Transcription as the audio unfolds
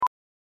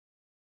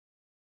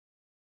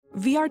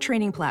VR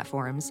training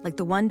platforms, like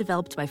the one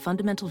developed by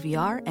Fundamental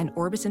VR and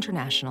Orbis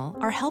International,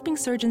 are helping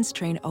surgeons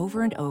train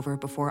over and over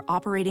before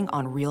operating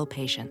on real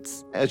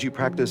patients. As you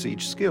practice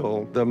each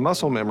skill, the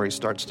muscle memory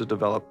starts to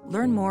develop.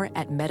 Learn more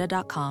at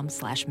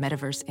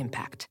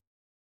meta.com/metaverseimpact.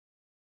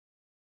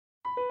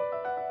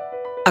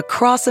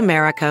 Across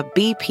America,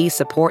 BP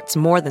supports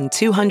more than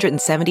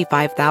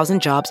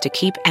 275,000 jobs to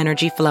keep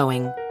energy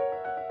flowing.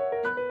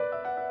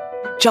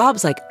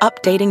 Jobs like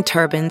updating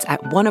turbines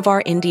at one of our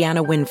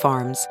Indiana wind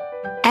farms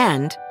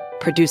and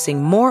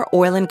producing more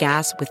oil and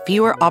gas with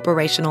fewer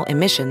operational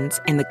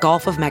emissions in the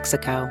Gulf of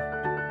Mexico.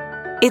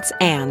 It's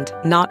and,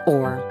 not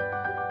or.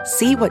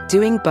 See what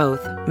doing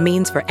both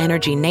means for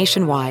energy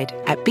nationwide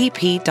at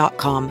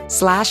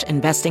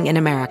bp.com/investing in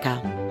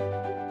America.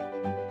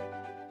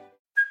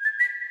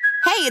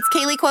 Hey, it's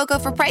Kaylee Cuoco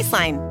for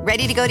Priceline.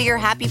 Ready to go to your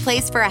happy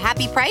place for a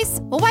happy price?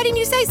 Well, why didn't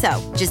you say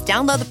so? Just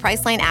download the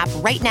Priceline app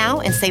right now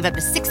and save up to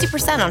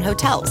 60% on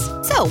hotels.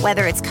 So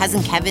whether it's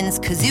Cousin Kevin's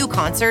Kazoo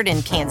Concert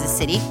in Kansas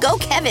City, go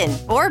Kevin,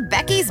 or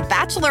Becky's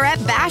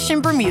Bachelorette Bash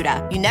in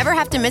Bermuda, you never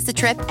have to miss a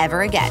trip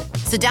ever again.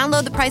 So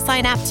download the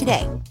Priceline app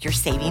today. Your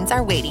savings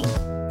are waiting.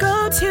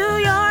 Go to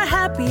your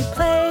happy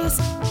place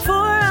for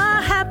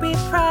a happy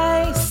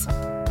price.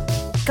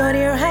 Go to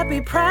your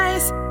happy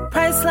price,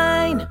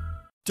 Priceline.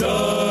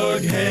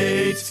 Doug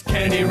hates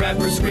candy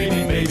wrappers,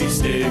 screaming baby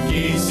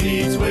sticky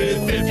seeds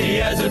with 50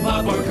 acid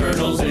popcorn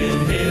kernels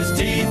in his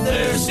teeth.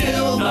 There's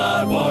still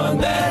not one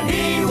that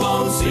he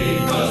won't see,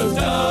 'cause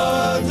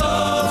Doug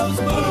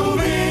loves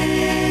movies.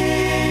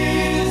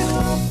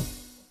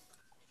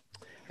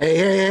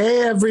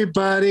 Hey,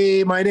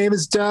 everybody. My name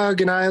is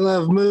Doug, and I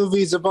love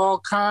movies of all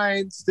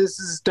kinds. This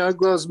is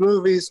Doug Loves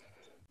Movies,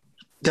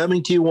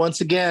 coming to you once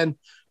again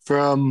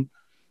from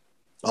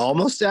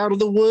almost out of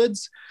the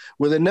woods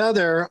with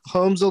another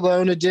Homes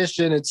Alone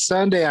edition. It's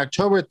Sunday,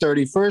 October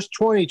 31st,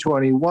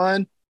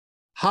 2021,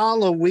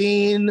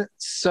 Halloween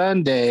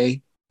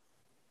Sunday,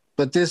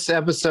 but this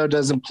episode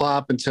doesn't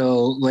plop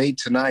until late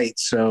tonight,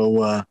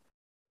 so I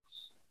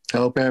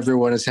hope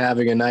everyone is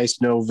having a nice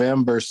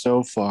November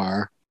so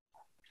far.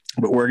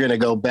 But we're going to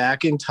go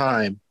back in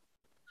time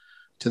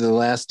to the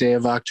last day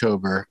of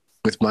October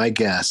with my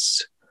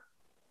guests,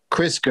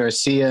 Chris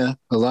Garcia,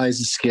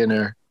 Eliza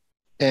Skinner,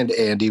 and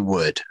Andy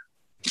Wood.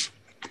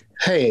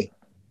 Hey.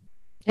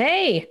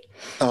 Hey.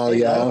 Oh,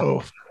 yeah.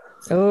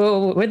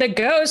 Oh, we're the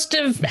ghost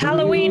of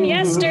Halloween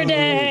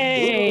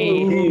yesterday.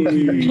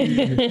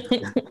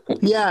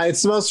 Yeah,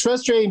 it's the most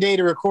frustrating day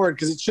to record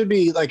because it should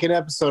be like an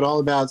episode all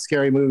about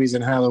scary movies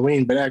and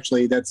Halloween, but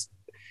actually that's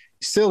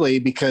silly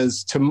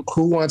because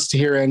who wants to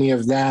hear any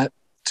of that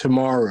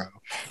tomorrow?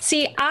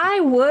 See, I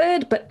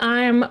would, but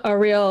I'm a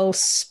real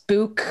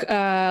spook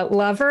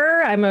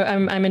lover.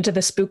 I'm into the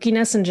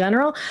spookiness in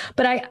general,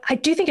 but I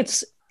do think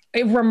it's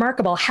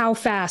remarkable how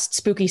fast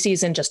spooky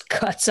season just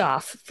cuts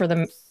off for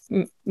the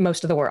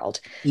most of the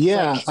world.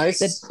 Yeah, I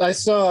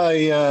saw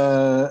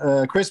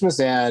a Christmas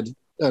ad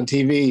on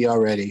TV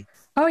already.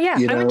 Oh yeah,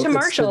 I went to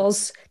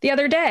Marshall's the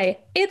other day.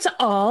 It's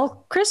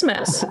all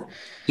Christmas.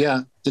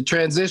 Yeah, the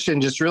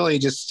transition just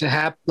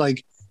happened.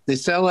 Like they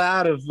sell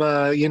out of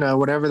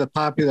whatever the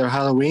popular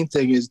Halloween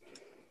thing is.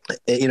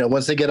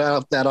 Once they get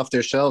that off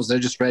their shelves, they're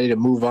just ready to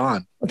move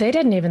on. They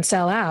didn't even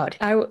sell out.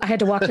 I had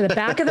to walk to the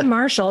back of the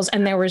Marshalls,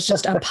 and there was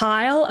just a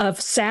pile of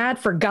sad,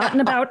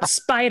 forgotten about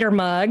spider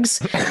mugs.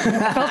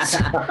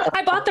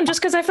 I bought them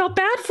just because I felt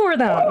bad for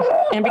them,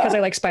 and because I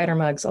like spider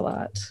mugs a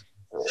lot.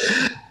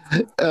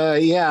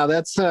 Yeah,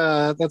 that's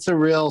a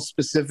real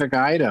specific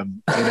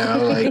item,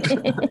 like.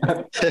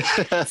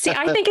 See,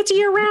 I think it's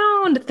year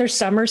round. There's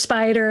summer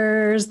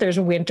spiders, there's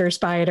winter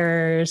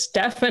spiders,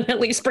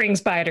 definitely spring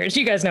spiders.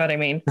 You guys know what I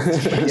mean.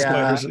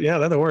 Yeah. Spiders. Yeah,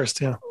 they're the worst.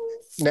 Yeah.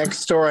 Next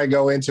store I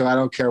go into, I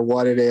don't care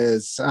what it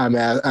is. I'm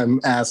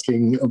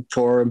asking a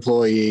poor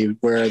employee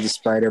where are the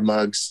spider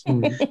mugs,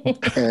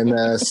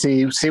 and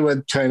see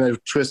what kind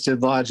of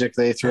twisted logic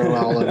they throw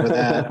all over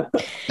that,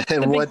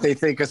 and what they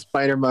think a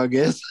spider mug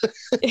is.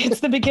 It's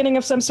the beginning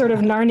of some sort of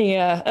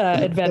Narnia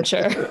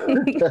adventure.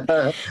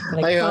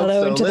 I hope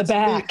so. Into the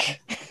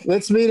back.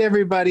 Let's meet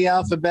everybody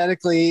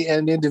alphabetically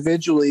and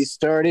individually,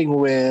 starting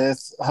with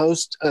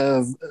host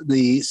of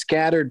the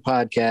Scattered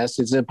podcast.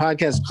 It's a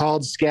podcast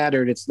called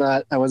Scattered. It's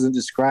not. I wasn't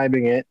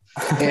describing it.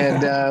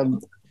 And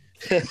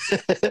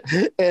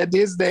and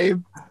his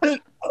name,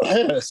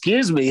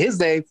 his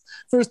name,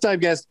 first time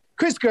guest,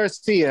 Chris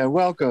Garcia.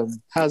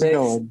 Welcome. How's it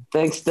going?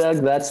 Thanks,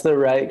 Doug. That's the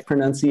right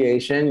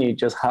pronunciation. You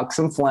just huck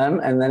some phlegm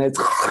and then it's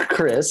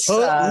Chris.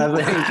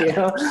 Thank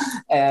you.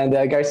 And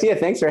Garcia,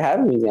 thanks for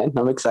having me, man.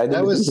 I'm excited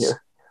to be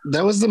here.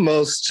 That was the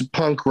most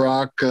punk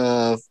rock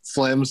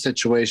phlegm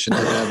situation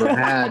I've ever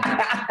had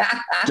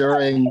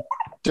during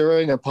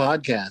a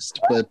podcast,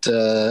 but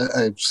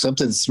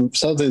something's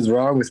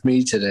wrong with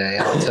me today.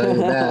 I'll tell you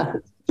that.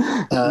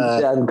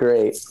 You sound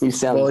great. You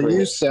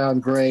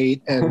sound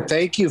great, and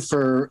thank you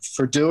for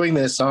doing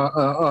this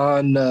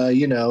on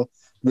the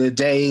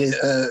day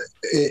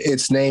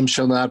its name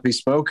shall not be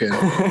spoken.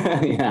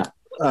 Yeah.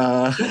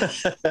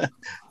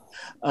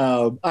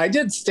 I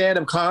did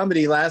stand-up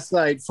comedy last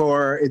night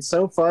it's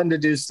so fun to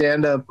do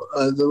stand-up,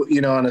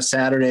 on a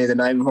Saturday, the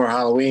night before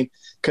Halloween.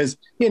 Because,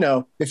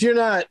 if you're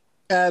not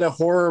at a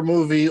horror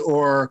movie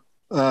or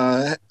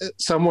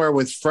somewhere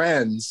with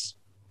friends,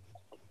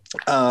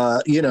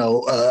 what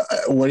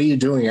are you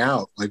doing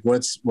out? Like,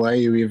 why are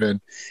you even?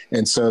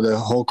 And so the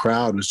whole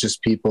crowd was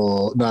just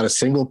people, not a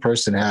single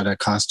person had a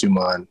costume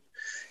on.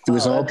 It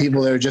was all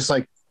people that were just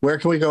like, where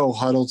can we go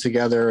huddle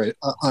together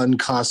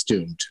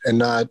uncostumed and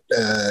not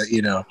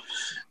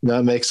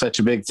make such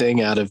a big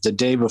thing out of the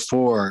day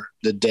before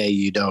the day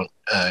you don't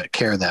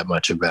care that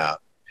much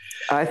about.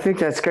 I think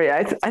that's great.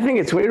 I think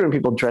it's weird when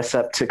people dress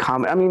up to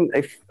comedy. I mean,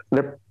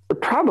 they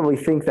probably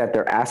think that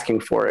they're asking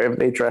for it if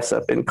they dress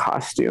up in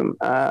costume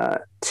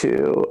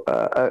to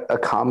a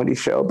comedy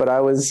show. But I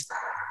was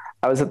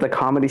at the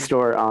Comedy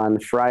Store on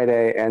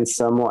Friday, and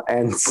some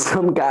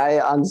guy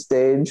on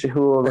stage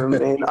who will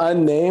remain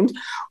unnamed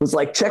was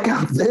like, check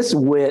out this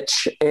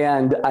witch.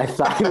 And I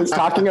thought he was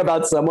talking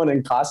about someone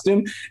in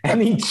costume,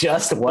 and he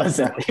just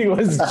wasn't. He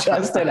was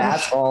just an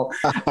asshole.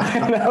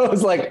 And I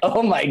was like,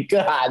 oh my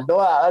God,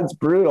 wow, that's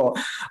brutal.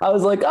 I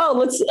was like,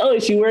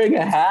 is she wearing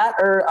a hat,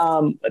 or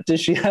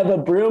does she have a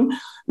broom?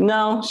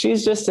 No,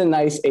 she's just a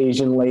nice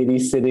Asian lady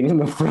sitting in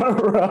the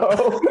front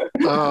row.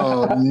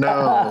 Oh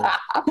no.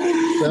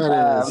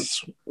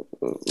 It's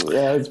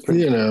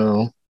pretty,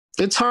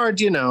 it's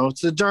hard,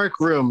 it's a dark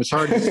room. It's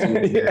hard to see.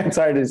 Yeah, it's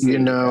hard to see.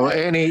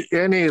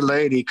 Any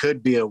lady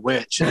could be a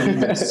witch,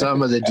 even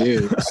some of the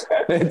dudes.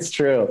 It's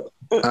true.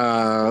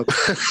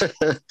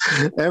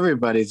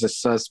 Everybody's a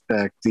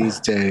suspect these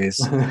days.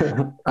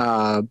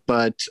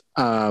 But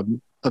a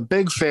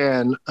big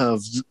fan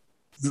of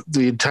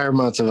the entire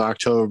month of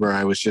October,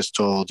 I was just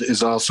told,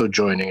 is also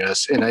joining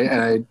us.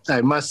 And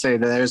I must say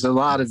that there's a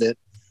lot of it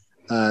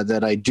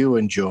that I do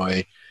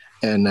enjoy.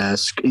 And,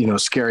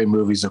 scary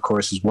movies, of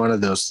course, is one of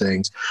those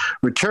things.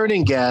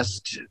 Returning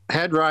guest,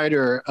 head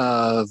writer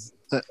of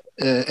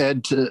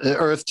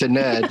Earth to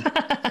Ned.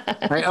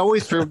 I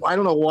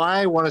don't know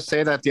why I want to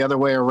say that the other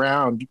way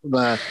around,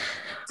 but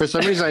for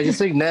some reason, I just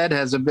think Ned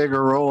has a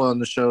bigger role on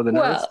the show than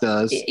Earth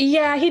does.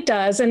 Yeah, he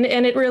does. And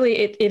it really,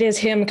 it is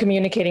him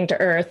communicating to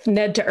Earth.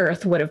 Ned to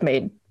Earth would have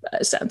made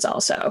sense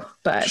also,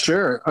 but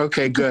sure.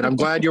 Okay, good. I'm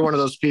glad you're one of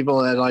those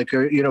people that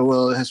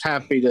is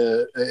happy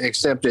to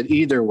accept it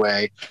either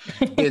way.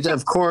 It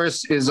of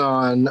course is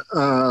on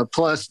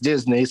Plus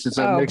Disney, since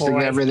I'm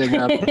mixing everything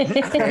up.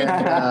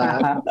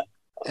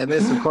 And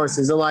this, of course,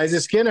 is Eliza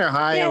Skinner.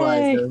 Hi,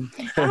 Yay. Eliza.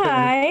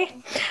 Hi.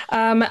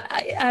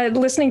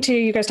 Listening to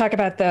you guys talk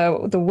about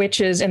the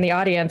witches in the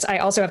audience, I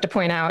also have to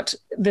point out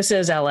this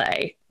is LA.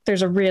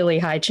 There's a really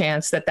high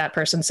chance that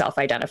person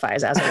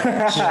self-identifies as a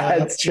witch.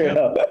 That's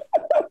true.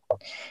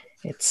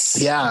 And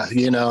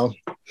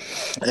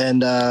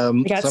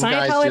we got some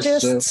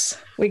Scientologists,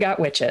 we got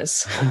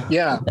witches.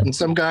 Yeah, and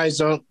some guys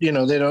don't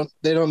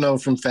know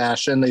from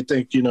fashion. They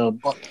think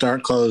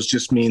dark clothes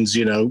just means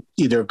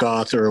either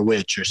goth or a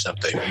witch or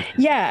something.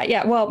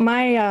 Yeah. Well,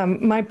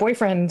 my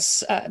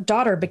boyfriend's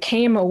daughter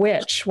became a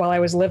witch while I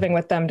was living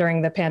with them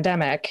during the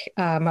pandemic,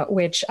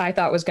 which I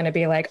thought was going to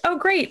be like, oh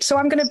great, so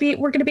we're going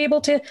to be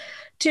able to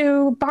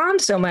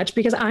bond so much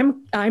because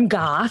I'm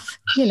goth,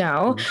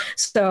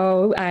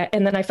 So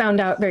and then I found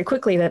out very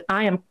quickly that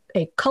I am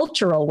a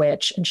cultural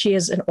witch and she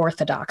is an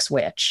Orthodox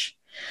witch.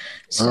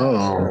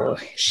 So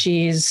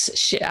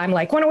I'm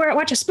like, want to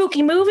watch a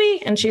spooky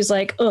movie? And she's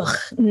like, ugh,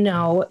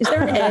 no. Is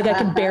there an egg I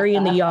can bury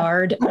in the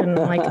yard? And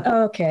I'm like,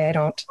 okay, I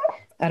don't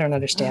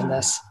understand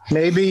this.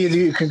 Maybe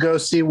you could go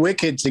see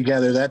Wicked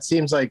together. That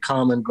seems like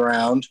common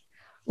ground.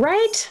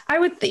 Right? I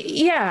would,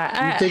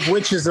 I think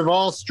witches of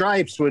all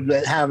stripes would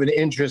have an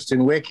interest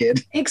in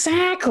Wicked.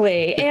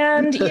 Exactly.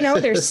 And,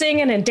 they're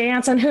singing and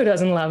dancing. Who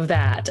doesn't love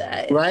that?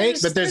 Right?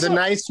 But there's a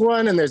nice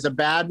one and there's a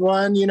bad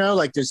one,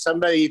 like there's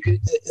somebody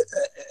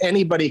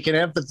anybody can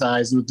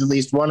empathize with at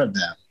least one of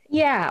them.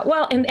 Yeah.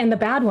 Well, and the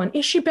bad one,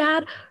 is she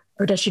bad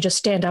or does she just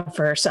stand up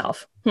for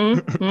herself?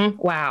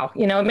 Wow.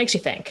 It makes you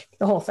think,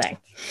 the whole thing.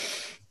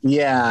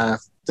 Yeah.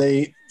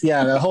 The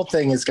whole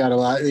thing has got a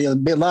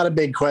lot of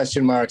big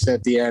question marks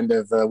at the end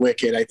of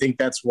Wicked. I think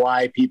that's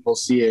why people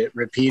see it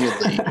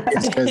repeatedly.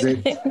 It's because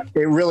it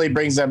really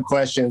brings up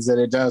questions that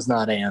it does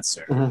not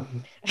answer.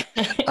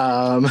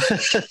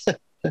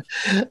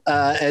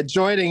 And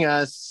joining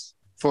us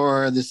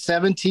for the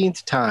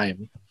 17th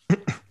time,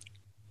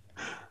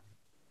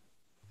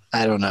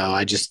 I don't know.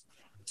 I just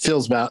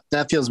feels about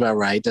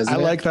right, doesn't it? I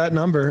like that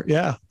number.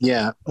 Yeah.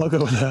 Yeah. I'll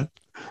go with that.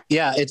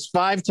 Yeah, it's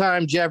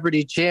 5-time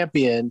Jeopardy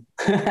champion,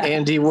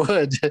 Andy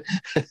Wood.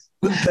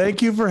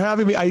 Thank you for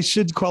having me. I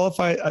should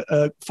qualify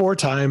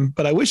 4-time,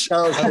 but I wish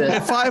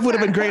 5 would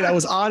have been great. I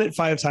was on it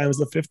 5 times.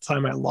 The 5th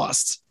time I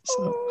lost.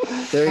 So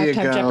there you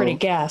go. Jeopardy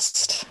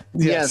guest.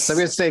 Yes, I'm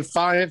going to say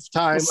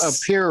 5-time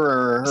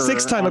appearer.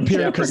 6-time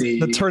appearer because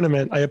the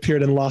tournament I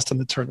appeared and lost in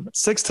the tournament.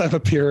 6-time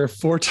apperer,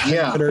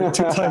 4-time winner,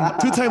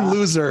 2-time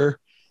loser.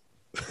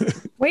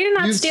 Way to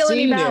not steal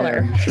any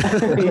valor.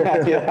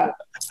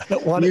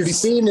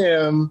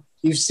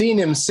 You've seen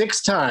him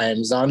 6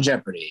 times on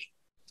Jeopardy.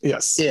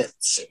 Yes.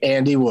 It's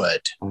Andy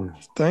Wood.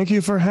 Thank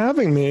you for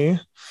having me.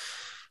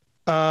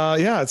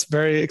 It's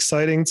very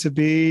exciting to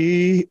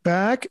be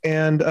back,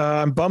 and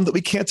I'm bummed that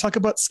we can't talk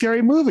about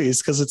scary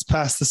movies because it's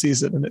past the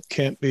season and it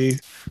can't be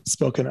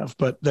spoken of.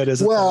 But that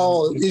is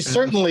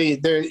certainly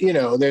there.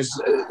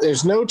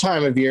 There's no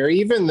time of year.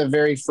 Even the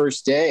very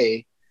first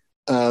day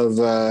of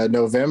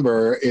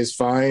November is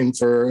fine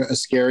for a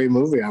scary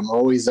movie. I'm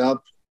always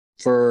up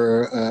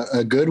for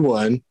a good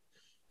one.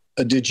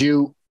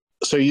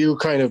 So you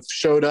kind of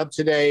showed up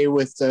today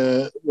with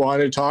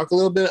wanted to talk a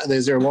little bit.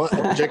 Is there a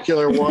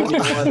particular one you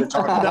wanted to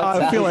talk about?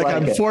 No, I feel like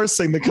I'm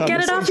forcing the conversation.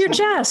 Get it off your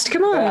chest.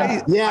 Come on.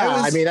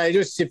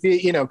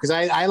 Because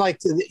I like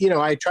to,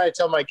 I try to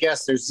tell my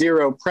guests there's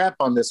zero prep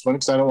on this one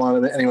because I don't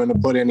want anyone to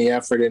put any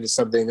effort into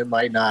something that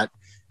might not,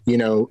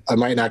 I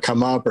might not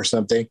come up or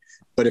something.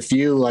 But if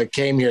you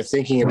came here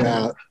thinking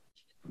about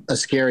a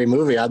scary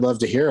movie, I'd love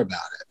to hear about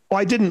it. Well,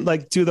 I didn't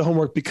do the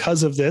homework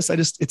because of this.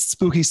 it's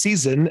spooky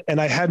season,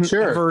 and I hadn't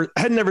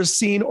ever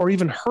seen or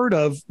even heard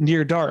of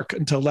Near Dark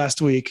until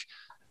last week.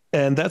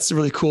 And that's a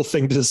really cool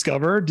thing to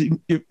discover.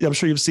 I'm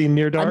sure you've seen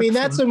Near Dark. I mean,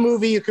 that's a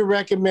movie you could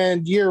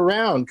recommend year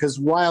round, because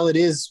while it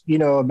is,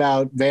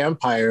 about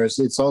vampires,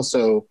 there's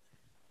a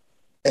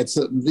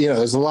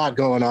lot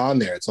going on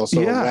there. It's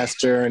also a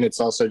Western. It's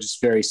also just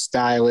very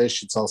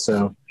stylish. It's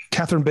also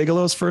Catherine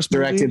Bigelow's first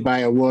movie. Directed by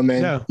a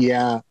woman.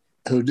 Yeah.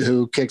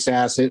 Who kicks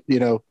ass at,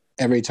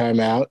 every time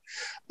out.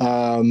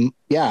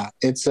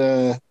 It's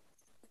and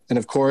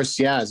of course,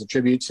 as a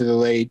tribute to the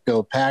late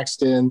Bill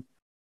Paxton.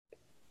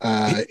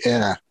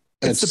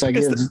 It's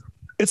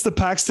the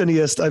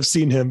Paxtoniest I've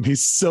seen him.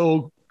 He's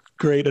so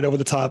great and over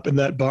the top in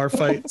that bar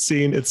fight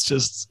scene. It's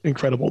just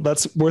incredible.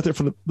 That's worth it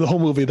for the whole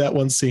movie. That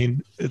one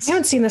scene. I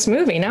haven't seen this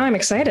movie. Now I'm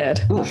excited.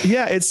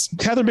 Yeah, it's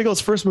Catherine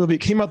Bigelow's first movie.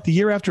 It came out the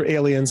year after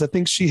Aliens. I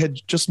think she had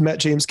just met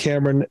James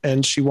Cameron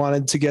and she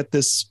wanted to get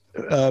this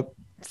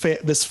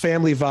this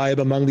family vibe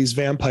among these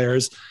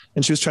vampires,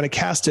 and she was trying to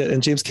cast it.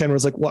 And James Cameron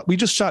was like, "What? We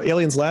just shot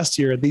Aliens last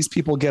year. These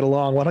people get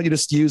along. Why don't you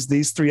just use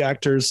these three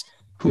actors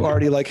who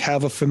already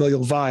have a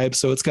familial vibe?"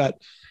 So it's got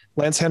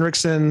Lance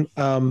Henriksen,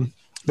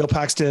 Bill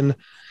Paxton,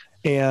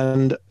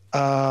 and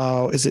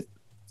is it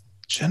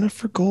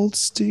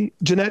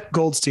Jeanette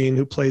Goldstein,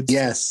 who played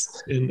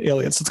in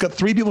Aliens. So it's got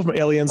three people from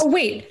Aliens. Oh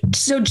wait,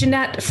 so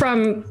Jeanette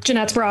from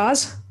Jeanette's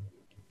Bras?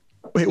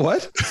 Wait,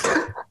 what?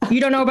 You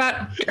don't know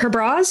about her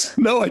bras?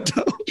 No, I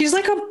don't. She's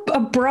like a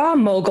bra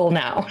mogul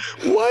now.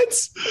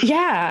 What?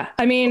 Yeah.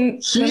 I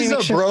mean, she's a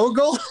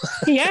brogul?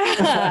 Yeah.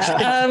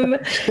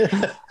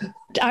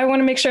 I want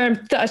to make sure I'm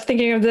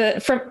thinking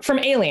of from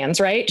Aliens,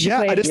 right? She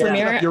played, I just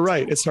remember. You're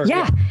right. It's her.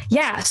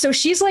 Yeah. So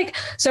she's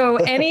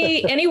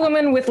any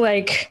woman with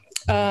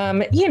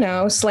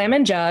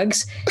slamming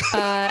jugs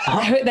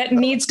that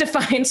needs to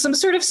find some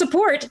sort of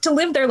support to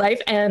live their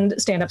life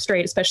and stand up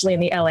straight, especially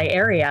in the LA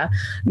area,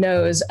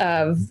 knows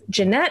of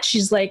Jeanette.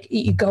 She's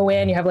you go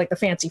in, you have the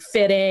fancy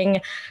fitting.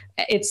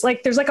 It's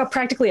there's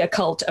practically a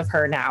cult of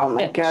her now. Oh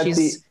my God.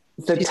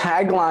 The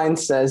tagline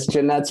says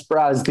Jeanette's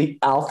Bras, the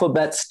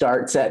alphabet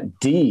starts at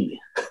D.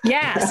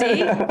 Yeah,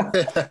 see?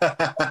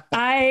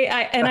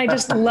 I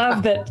just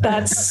love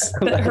that's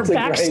her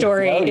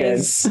backstory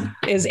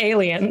is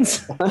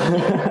Aliens.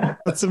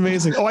 That's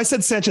amazing. Oh, I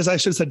said Sanchez. I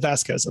should have said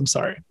Vasquez. I'm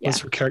sorry. Yeah.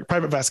 That's her character,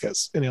 Private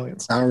Vasquez in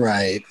Aliens. All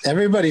right.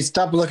 Everybody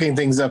stop looking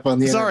things up on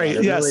the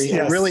internet.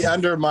 It really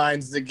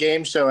undermines the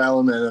game show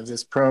element of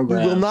this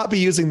program. We will not be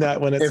using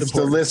that when it's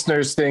important. The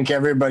listeners think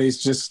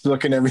everybody's just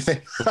looking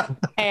everything.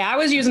 Hey, I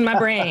was using my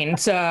brain,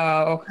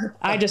 so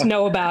I just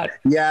know about.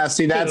 Yeah,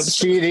 see, that's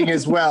cheating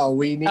as well.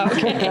 We need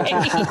to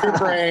use your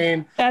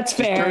brain. That's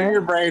fair. Turn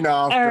your brain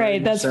off. All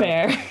right, that's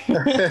fair.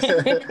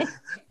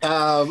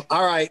 All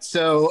right,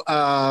 so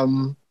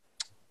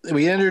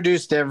we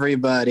introduced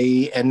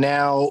everybody, and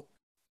now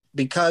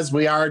because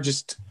we are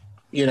just,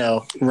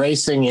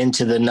 racing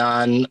into the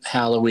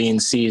non-Halloween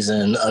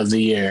season of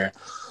the year,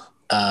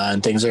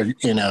 and things are,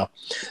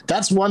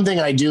 that's one thing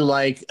I do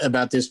like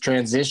about this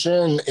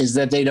transition is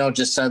that they don't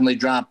just suddenly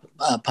drop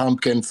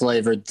pumpkin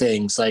flavored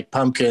things. Like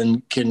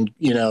pumpkin can,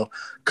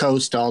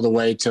 coast all the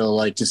way till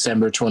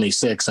December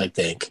 26th, I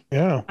think.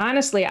 Yeah.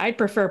 Honestly, I'd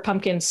prefer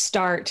pumpkins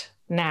start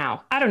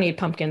now. I don't need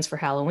pumpkins for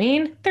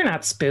Halloween. They're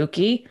not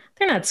spooky.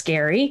 They're not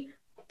scary.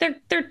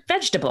 They're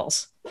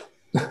vegetables.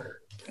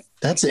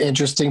 That's an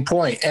interesting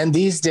point. And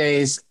these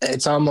days,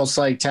 it's almost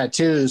like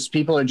tattoos.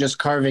 People are just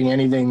carving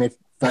anything they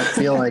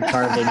feel like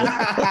carving it.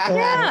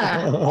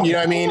 Yeah. You know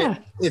what I mean? Yeah.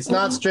 It's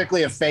not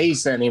strictly a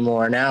face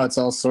anymore. Now it's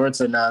all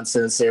sorts of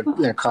nonsense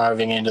they're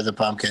carving into the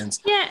pumpkins.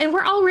 Yeah, and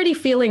we're already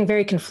feeling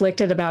very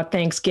conflicted about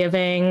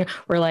Thanksgiving.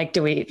 We're like,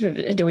 do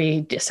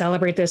we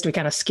celebrate this? Do we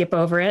kind of skip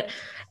over it?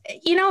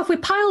 If we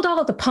piled all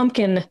of the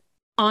pumpkin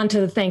onto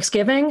the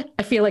Thanksgiving,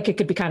 I feel like it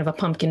could be kind of a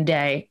pumpkin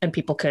day and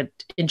people could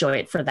enjoy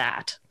it for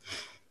that.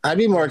 I'd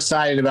be more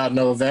excited about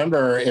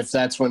November if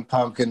that's when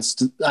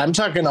pumpkins. I'm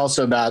talking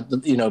also about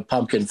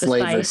pumpkin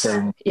flavor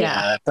thing.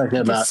 Yeah, talking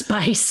about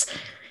spice.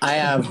 I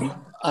have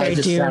I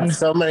just Dune. have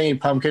so many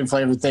pumpkin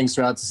flavored things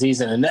throughout the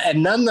season,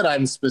 and none that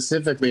I'm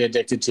specifically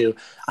addicted to.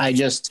 I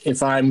just,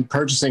 if I'm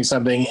purchasing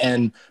something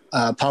and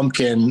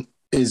pumpkin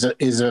is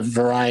a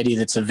variety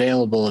that's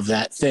available of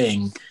that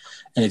thing,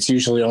 and it's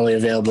usually only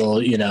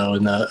available, you know,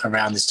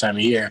 around this time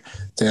of year,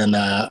 then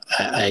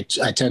I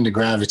tend to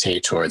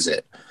gravitate towards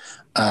it.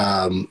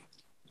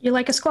 You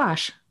like a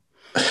squash?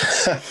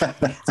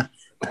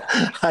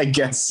 I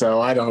guess so.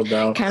 I don't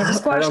know. Kind of a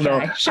squash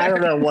guy. Sure. I don't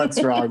know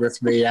what's wrong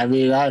with me. I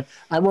mean,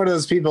 I'm one of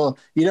those people,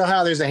 you know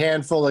how there's a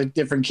handful of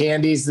different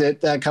candies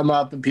that come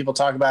up and people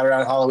talk about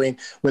around Halloween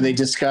where they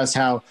discuss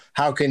how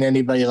can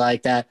anybody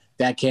like that?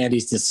 That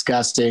candy's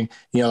disgusting.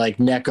 You know, like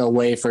Necco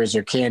wafers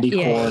or candy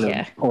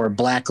corn or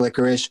black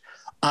licorice.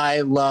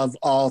 I love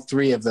all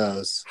three of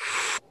those.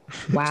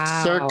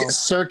 Wow.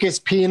 Circus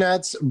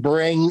peanuts,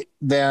 bring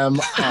them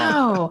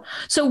Wow.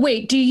 So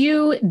wait, do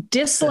you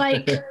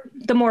dislike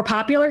the more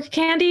popular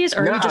candies,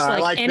 or are you just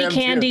like any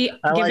candy,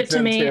 give it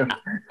to me?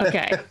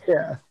 Okay.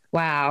 Yeah.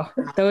 Wow.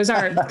 Those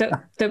are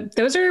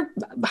those are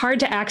hard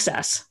to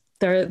access.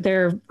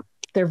 They're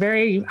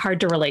very hard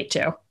to relate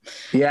to.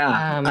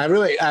 Yeah,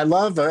 I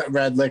love a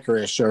red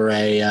licorice or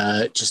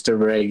a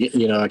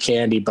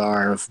candy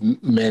bar of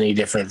many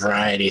different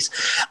varieties.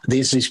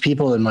 These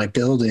people in my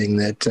building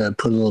that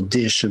put a little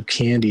dish of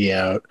candy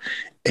out,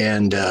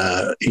 and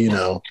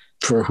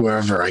for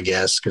whoever, I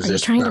guess, because they're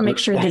trying to make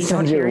sure they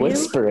don't hear you.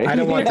 Whispering. I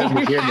don't want them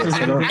to hear this.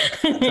 I'm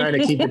trying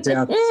to keep it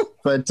down.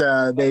 But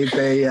they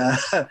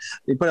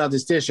put out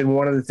this dish, and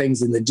one of the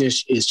things in the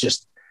dish is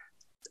just.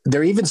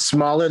 They're even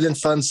smaller than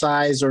Fun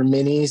Size or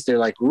Minis. They're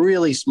like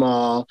really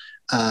small,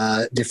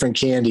 different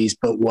candies.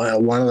 But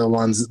one of the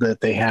ones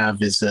that they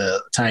have is a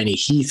tiny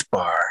Heath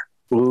bar.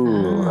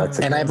 Ooh,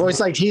 and I've always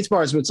liked Heath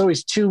bars, but it's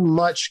always too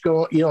much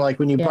going. You know, like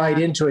when you bite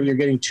into it, you're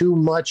getting too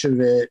much of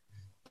it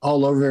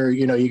all over.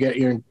 You know, you get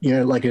your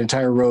like an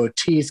entire row of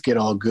teeth get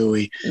all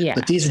gooey. Yeah.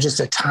 But these are just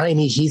a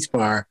tiny Heath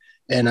bar.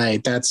 And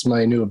that's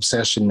my new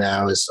obsession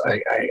now is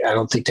I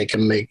don't think they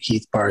can make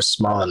Heath bars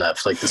small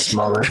enough. Like the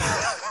smaller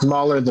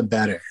the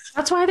better.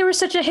 That's why they were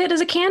such a hit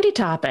as a candy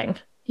topping,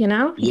 you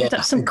know?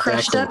 Yeah, some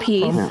crushed up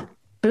Heath.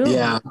 Boom.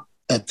 Yeah,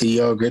 at the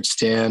yogurt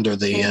stand or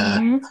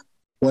the,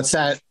 what's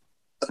that?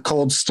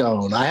 Cold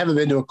Stone. I haven't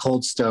been to a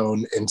Cold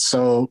Stone in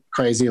so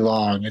crazy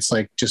long. It's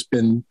like just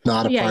been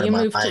not a part of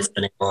my life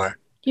anymore.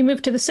 You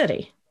moved to the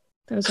city.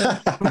 Those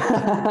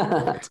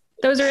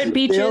are at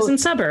beaches and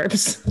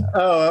suburbs.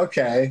 Oh,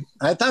 okay.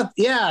 I thought,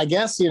 I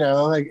guess,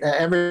 like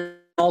every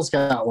mall's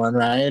got one,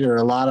 right? Or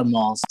a lot of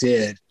malls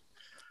did.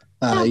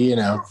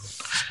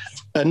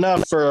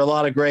 Enough for a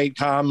lot of great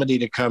comedy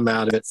to come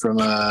out of it from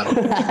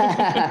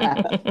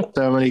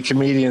so many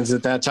comedians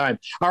at that time.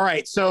 All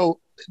right. So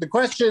the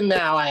question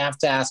now I have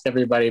to ask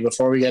everybody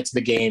before we get to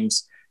the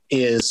games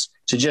is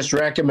to just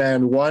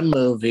recommend one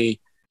movie.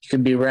 You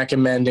could be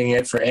recommending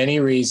it for any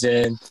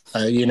reason.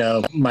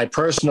 My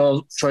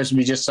personal choice would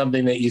be just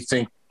something that you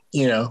think,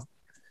 you're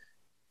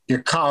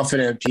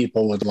confident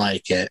people would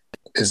like it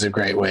is a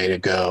great way to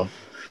go.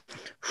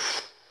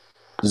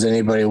 Does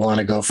anybody want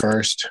to go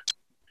first?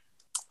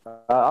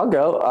 I'll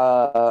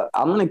go.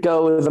 I'm going to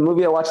go with a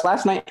movie I watched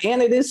last night,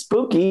 and it is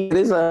spooky.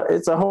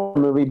 It's a horror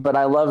movie, but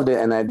I loved it,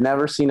 and I'd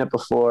never seen it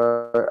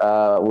before,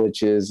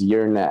 which is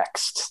You're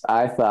Next.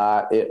 I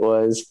thought it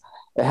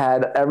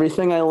had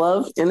everything I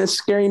love in a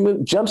scary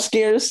movie, jump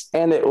scares,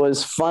 and it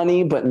was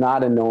funny but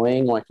not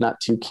annoying, like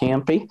not too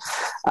campy.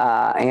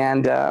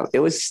 And it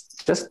was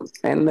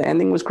and the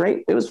ending was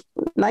great. It was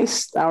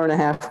nice, hour and a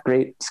half,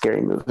 great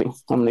scary movie.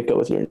 I'm going to go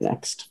with You're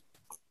Next.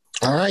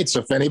 All right.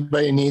 So if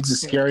anybody needs a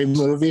scary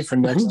movie for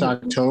next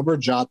October,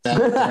 jot that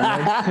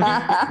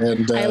down.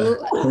 And, I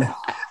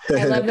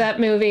love that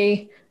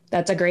movie.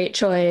 That's a great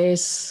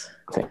choice.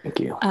 Thank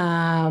you.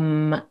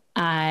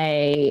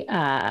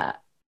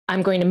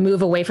 I'm going to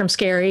move away from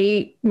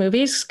scary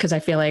movies because I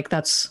feel like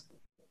that's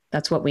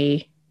what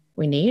we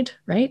need,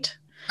 right?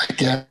 I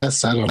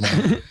guess. I don't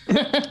know.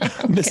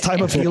 This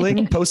time of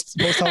healing,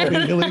 post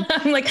holiday healing.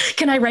 I'm like,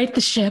 can I right the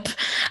ship?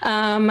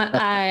 I'm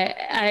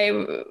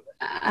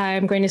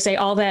going to say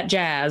All That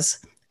Jazz.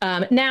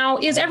 Now,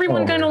 is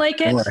everyone going to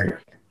like it?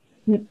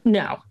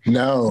 No.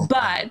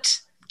 But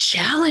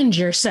challenge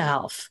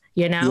yourself.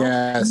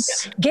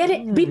 Yes. Get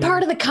it. Be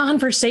part of the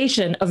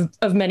conversation of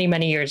many,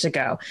 many years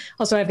ago.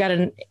 Also, I've got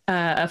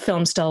a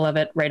film still of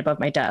it right above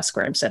my desk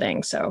where I'm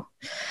sitting. So,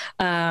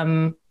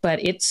 but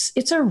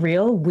it's a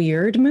real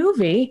weird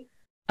movie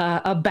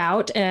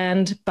about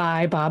and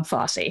by Bob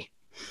Fosse.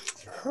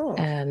 Oh.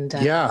 And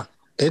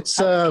it's.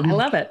 I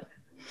love it.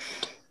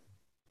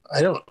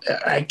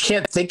 I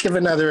can't think of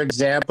another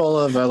example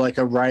of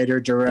a writer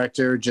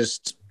director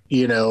just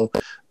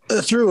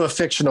through a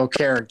fictional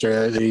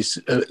character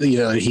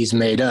that he's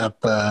made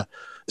up,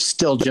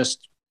 still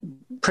just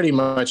pretty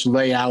much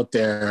lay out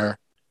there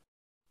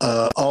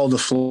all the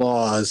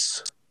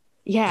flaws.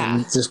 Yeah.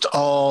 And just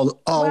all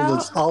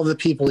the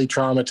people he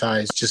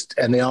traumatized,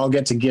 and they all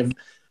get to give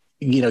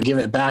give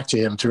it back to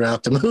him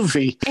throughout the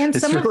movie. And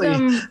some of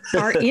them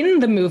are in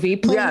the movie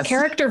playing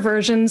character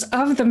versions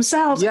of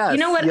themselves. Yes, you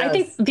know what? I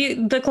think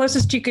the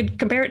closest you could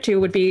compare it to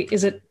would be,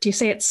 do you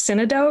say it's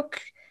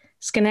Synodoke?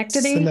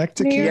 Schenectady?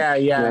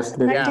 Yeah.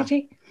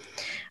 Schenectady?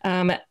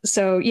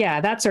 So yeah,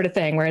 that sort of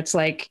thing where it's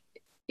like,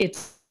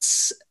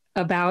 it's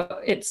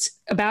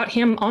about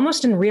him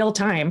almost in real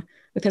time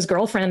with his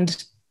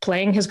girlfriend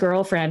playing his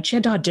girlfriend. She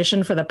had to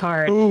audition for the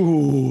part.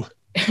 Ooh.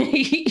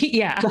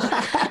 Yeah.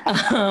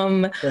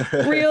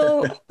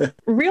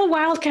 Real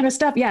wild kind of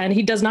stuff. Yeah. And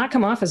he does not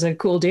come off as a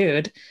cool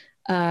dude.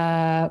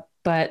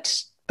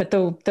 But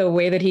the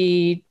way that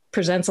he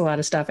presents a lot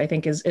of stuff, I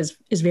think is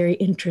very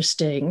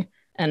interesting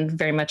and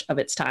very much of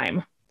its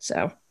time.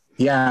 So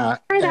yeah,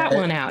 try that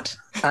one out.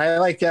 I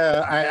like,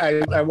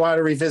 I want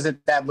to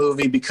revisit that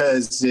movie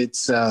because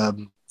it's, I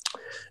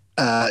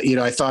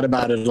thought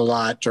about it a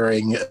lot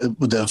during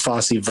the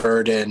Fosse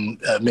Verdon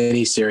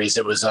miniseries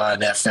that was on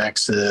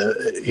FX,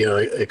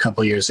 a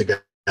couple years ago.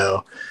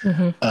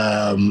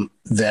 Mm-hmm.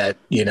 That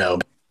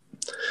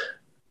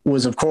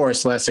was of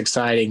course less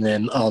exciting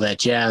than All That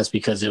Jazz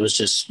because it was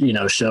just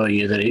showing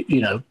you that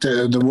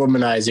the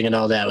womanizing and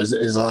all that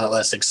is a lot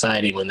less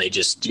exciting when they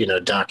just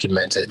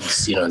documented.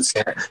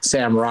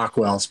 Sam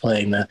Rockwell's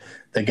playing the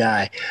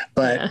guy,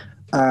 but.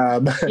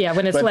 Yeah.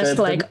 When it's less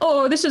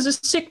oh, this is a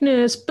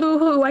sickness,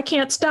 boo-hoo, I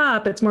can't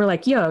stop. It's more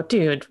like, yo,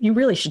 dude, you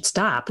really should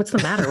stop. What's the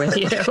matter with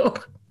you? What's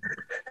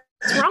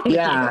wrong with you?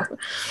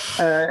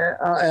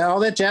 All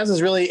That Jazz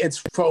is really,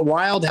 it's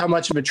wild how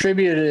much of a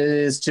tribute it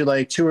is to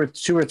like two or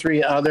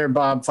three other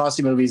Bob Fosse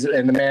movies,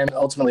 and the man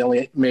ultimately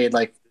only made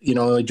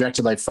only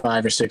directed like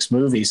 5 or 6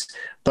 movies.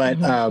 But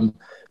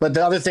but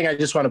the other thing I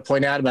just want to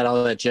point out about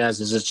All That Jazz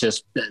is it's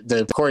just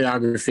the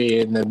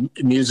choreography and the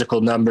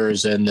musical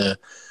numbers and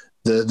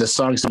the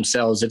songs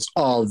themselves. It's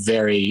all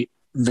very,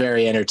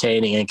 very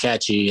entertaining and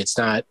catchy.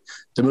 The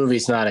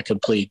movie's not a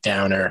complete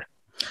downer.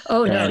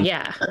 Oh no.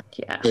 Yeah.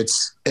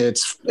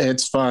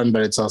 It's fun,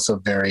 but it's also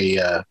very,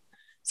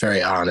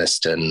 very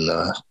honest and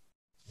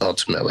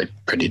ultimately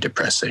pretty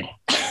depressing,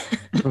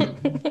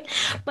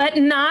 but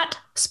not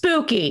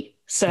spooky.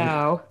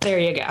 So there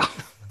you go.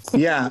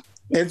 Yeah.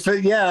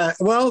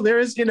 Well, there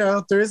is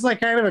like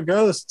kind of a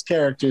ghost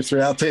character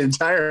throughout the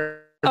entire.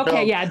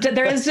 Okay, yeah,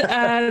 there is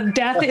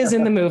Death is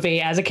in the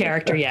movie as a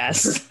character,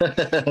 yes,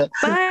 but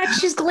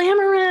she's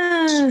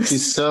glamorous.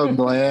 She's so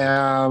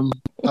glam.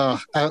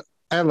 Oh,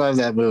 I love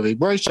that movie.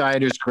 Roy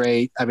Scheider's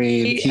great. I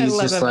mean, he's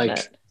just like,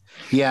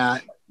 yeah.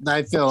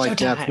 I feel like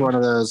that's one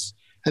of those.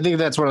 I think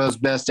that's one of those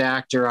best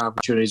actor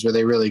opportunities where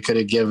they really could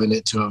have given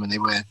it to him and they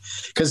went,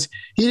 because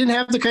he didn't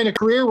have the kind of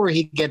career where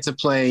he'd get to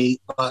play,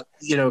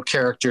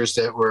 characters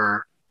that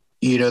were.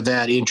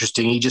 That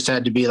interesting. He just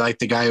had to be like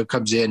the guy who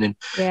comes in and,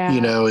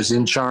 is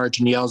in charge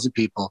and yells at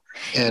people.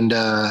 And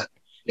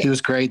he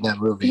was great in that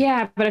movie.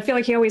 Yeah, but I feel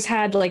like he always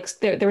had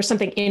there was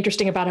something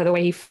interesting about the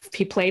way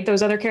he played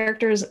those other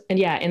characters. And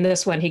yeah, in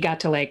this one, he got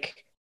to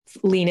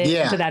lean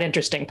into that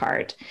interesting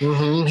part.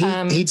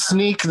 Mm-hmm. He'd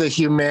sneak the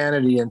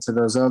humanity into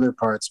those other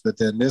parts, but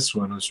then this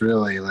one was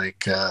really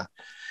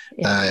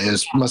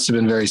it must have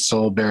been very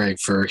soul bearing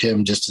for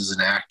him just as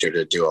an actor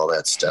to do all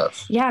that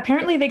stuff. Yeah,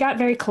 apparently they got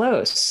very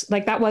close.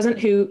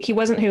 He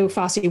wasn't who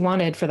Fosse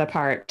wanted for the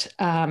part,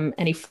 and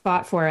he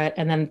fought for it,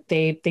 and then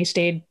they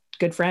stayed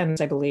good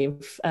friends, I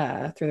believe,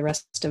 through the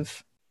rest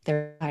of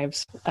their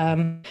lives.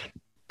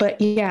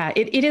 But yeah,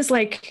 it is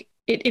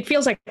it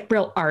feels like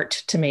real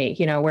art to me,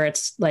 where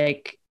it's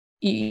like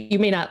you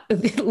may not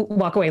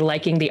walk away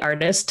liking the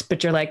artist,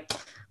 but you're like,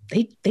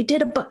 they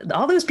did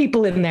all those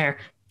people in there.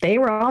 They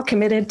were all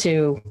committed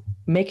to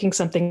making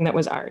something that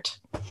was art.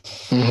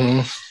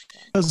 Mm-hmm.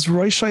 Does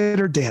Roy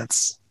Scheider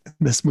dance in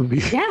this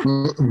movie? Yeah.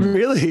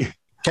 Really?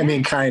 I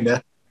mean, kind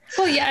of.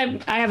 Well, yeah,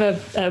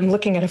 I'm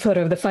looking at a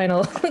photo of the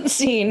final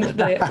scene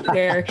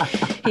where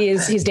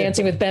he's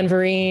dancing with Ben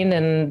Vereen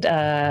and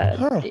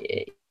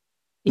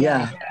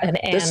and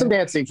there's some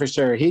dancing for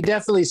sure. He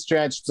definitely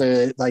stretched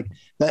the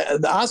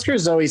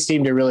Oscars always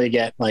seem to really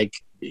get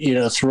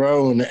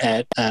thrown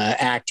at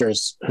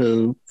actors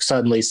who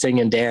suddenly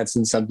sing and dance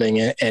in something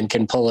and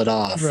can pull it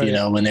off,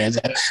 right. When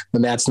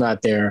that's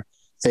not their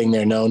thing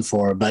they're known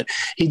for. But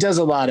he does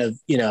a lot of,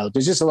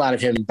 there's just a lot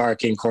of him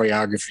barking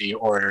choreography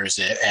orders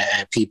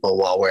at people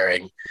while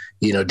wearing,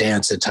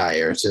 dance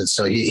attire.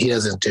 So he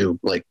doesn't do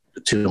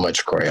too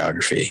much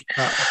choreography.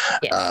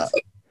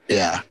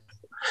 Yeah.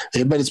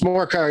 But it's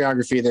more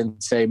choreography than,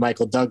 say,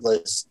 Michael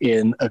Douglas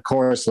in A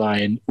Chorus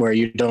Line, where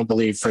you don't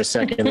believe for a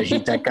second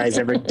that guy's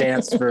ever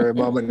danced for a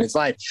moment in his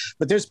life.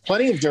 But there's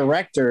plenty of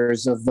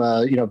directors of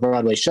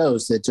Broadway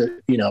shows that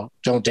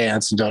don't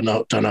dance and don't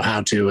know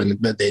how to,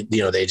 but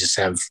they just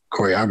have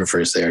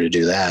choreographers there to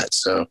do that.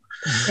 So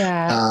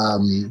yeah.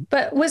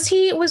 But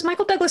was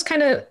Michael Douglas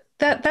kind of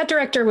that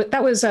director?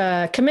 That was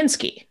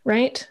Kaminsky,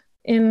 right?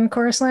 In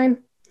Chorus Line.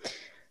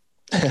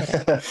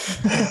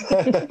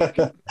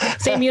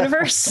 Same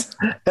universe.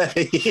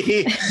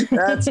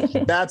 That's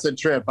a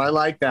trip. I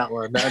like that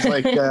one. That's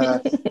like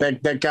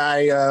that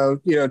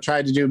guy,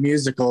 tried to do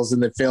musicals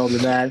and then failed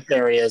in that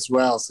area as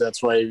well. So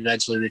that's why he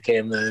eventually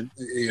became the,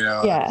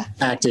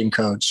 acting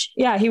coach.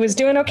 Yeah, he was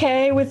doing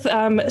okay with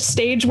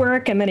stage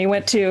work, and then he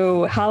went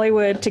to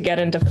Hollywood to get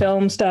into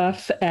film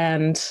stuff,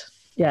 and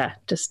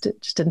just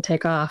didn't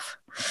take off.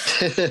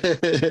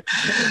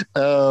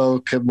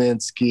 Oh,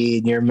 Kaminsky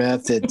and your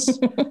methods.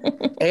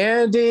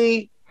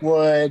 Andy,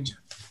 would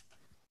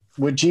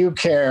you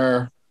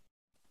care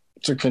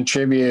to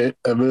contribute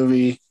a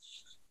movie?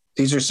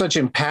 These are such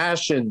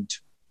impassioned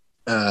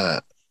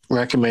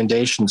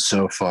recommendations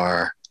so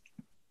far.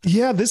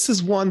 Yeah, this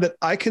is one that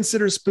I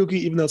consider spooky,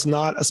 even though it's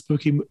not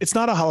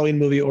a Halloween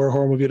movie or a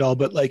horror movie at all,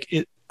 but like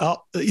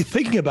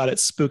thinking about it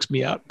spooks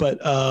me out. But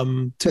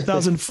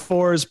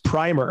 2004's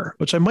Primer,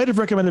 which I might have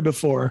recommended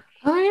before.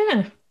 Oh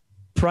yeah.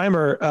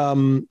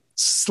 Primer,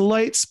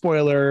 slight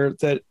spoiler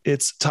that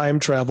it's time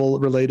travel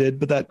related,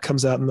 but that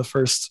comes out in the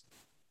first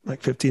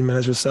 15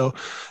 minutes or so.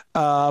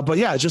 But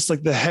yeah, just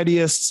like the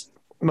headiest,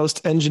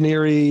 most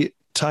engineering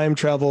time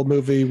travel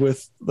movie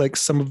with like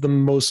some of the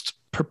most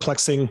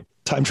perplexing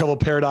time travel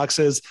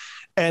paradoxes.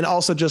 And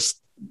also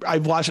just,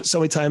 I've watched it so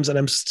many times and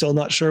I'm still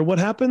not sure what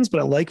happens, but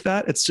I like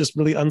that. It's just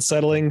really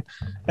unsettling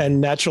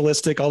and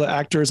naturalistic. All the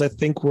actors, I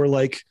think, were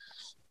like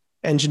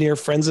engineer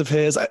friends of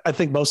his. I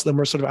think most of them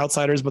were sort of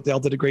outsiders, but they all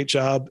did a great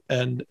job.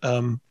 And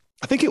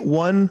I think it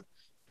won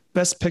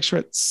Best Picture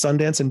at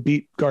Sundance and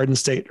beat Garden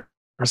State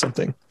or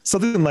something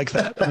like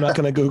that. I'm not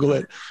going to Google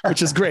it,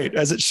 which is great,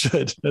 as it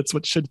should. That's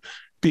what should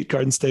beat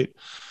Garden State.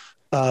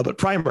 But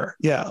Primer,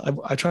 yeah,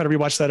 I try to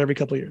rewatch that every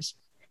couple of years.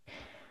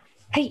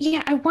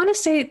 I want to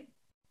say,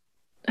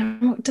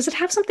 does it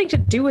have something to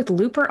do with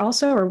Looper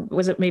also, or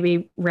was it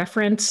maybe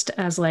referenced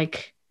as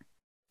like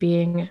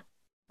being...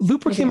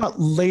 Looper came out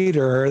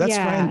later. That's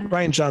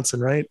Ryan Johnson,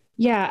 right?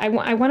 Yeah,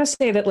 I want to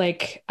say that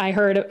like I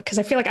heard, because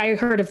I feel like I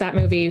heard of that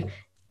movie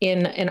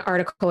in an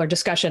article or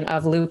discussion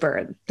of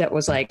Looper that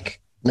was like,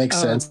 makes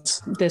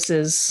sense. This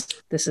is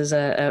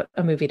a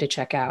movie to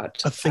check out.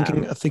 A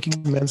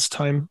thinking man's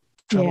time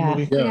travel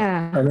movie.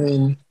 Yeah. I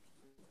mean,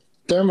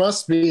 there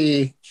must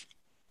be.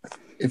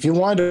 If you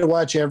wanted to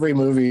watch every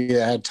movie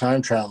that had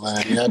time travel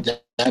in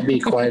it, that'd be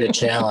quite a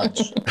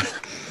challenge.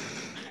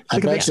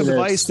 I bet you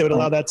device they would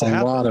allow that to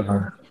happen. A lot of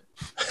them.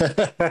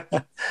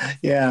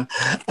 Yeah.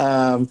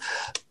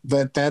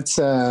 But that's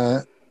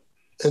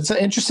it's an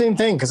interesting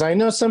thing, because I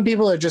know some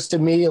people are just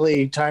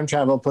immediately time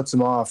travel puts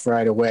them off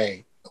right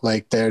away.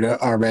 Like they're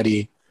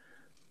already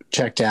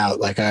checked out.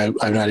 Like I'm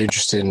not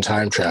interested in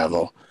time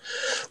travel.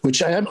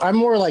 Which I'm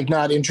more like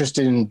not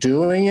interested in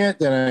doing it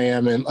than I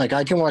am in, like,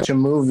 I can watch a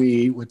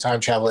movie with time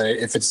travel in it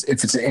if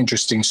it's an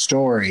interesting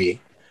story.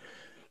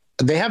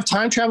 They have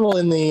time travel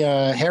in the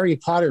Harry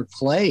Potter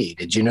play.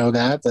 Did you know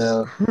that?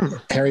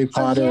 The Harry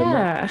Potter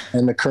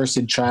and the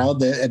Cursed Child,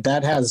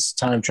 that has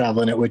time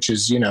travel in it, which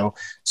is,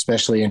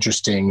 especially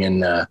interesting in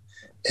the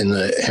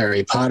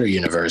Harry Potter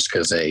universe,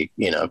 because they,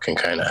 can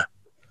kind of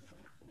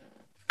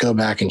go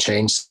back and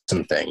change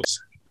some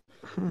things.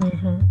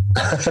 Mm-hmm.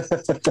 I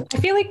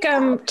feel like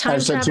time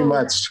travel. Too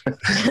much.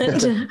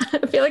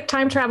 I feel like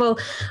time travel,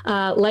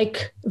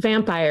 like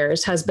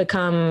vampires, has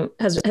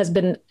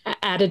been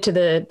added to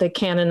the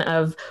canon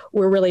of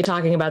we're really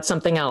talking about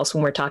something else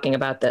when we're talking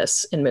about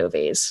this in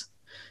movies.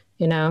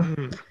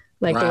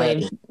 Like the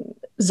way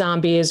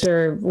zombies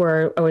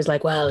were always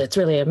like, well, it's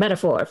really a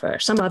metaphor for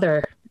some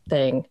other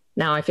thing.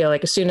 Now I feel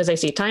like as soon as I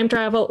see time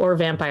travel or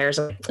vampires,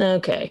 I'm like,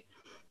 okay.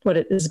 What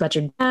it is about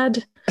your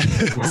dad?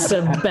 It's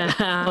about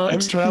time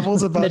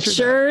travel's about the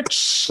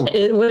church.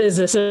 What is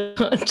this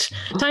about?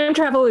 Time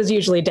travel is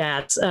usually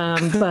dads,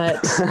 but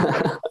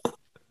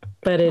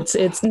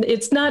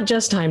it's not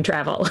just time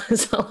travel.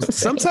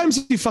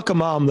 Sometimes you fuck a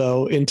mom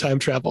though in time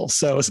travel,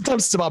 so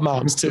sometimes it's about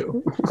moms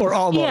too, or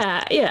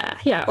almost.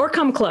 Yeah, or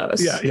come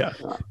close. Yeah.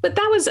 But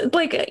that was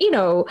like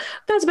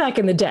that's back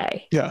in the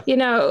day. Yeah.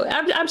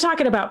 I'm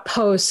talking about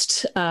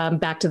post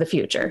Back to the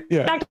Future.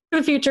 Yeah. Back to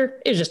the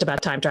Future is just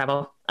about time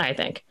travel, I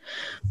think,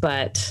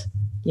 but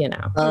by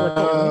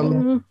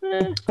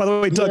the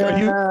way, Doug, are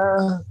you?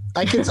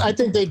 I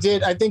think they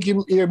did. I think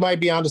you might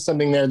be onto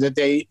something there, that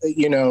they,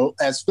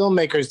 as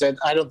filmmakers, that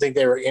I don't think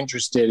they were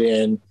interested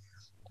in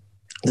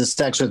the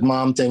sex with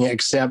mom thing,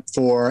 except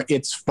for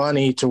it's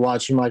funny to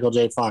watch Michael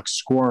J. Fox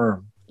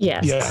squirm.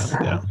 Yes.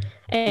 Yeah.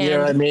 And you know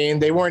what I mean?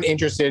 They weren't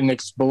interested in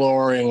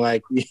exploring,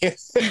 like,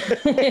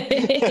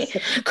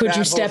 could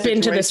you step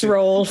into this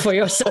role for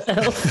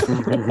yourself?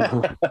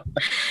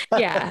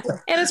 Yeah.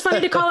 And it's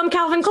funny to call him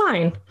Calvin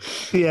Klein.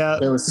 Yeah.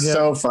 It was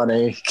so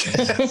funny.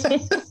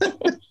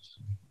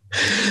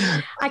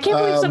 I can't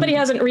believe somebody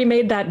hasn't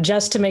remade that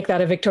just to make that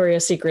a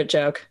Victoria's Secret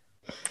joke.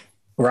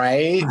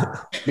 Right?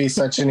 Be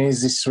such an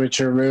easy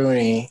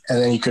switcheroo,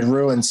 and then you could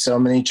ruin so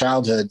many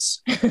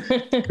childhoods.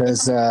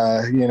 Because,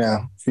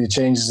 if you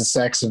change the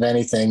sex of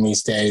anything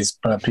these days,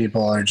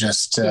 people are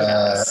just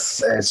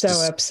upset.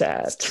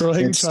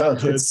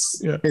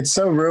 It's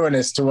so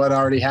ruinous to what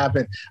already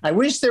happened. I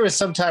wish there was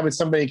some time when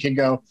somebody could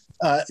go,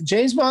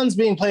 James Bond's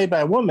being played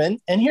by a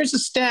woman, and here's a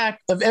stack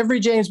of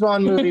every James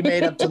Bond movie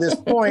made up to this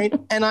point,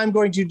 and I'm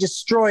going to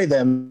destroy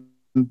them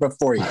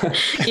before you.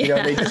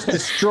 They just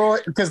destroy,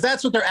 because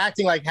that's what they're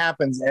acting like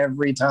happens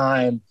every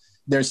time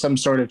there's some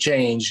sort of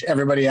change.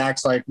 Everybody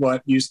acts like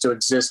what used to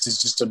exist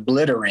is just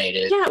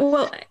obliterated. Yeah,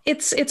 well,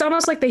 it's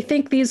almost like they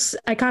think these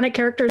iconic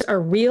characters are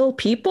real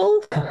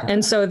people,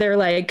 and so they're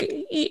like,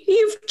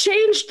 you've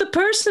changed the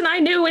person I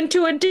knew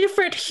into a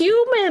different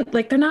human.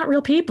 Like, they're not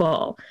real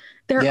people.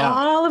 They're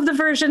all of the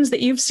versions that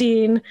you've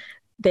seen.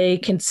 They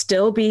can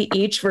still be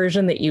each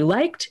version that you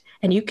liked,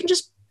 and you can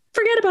just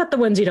forget about the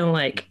ones you don't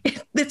like.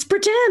 It's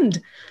pretend.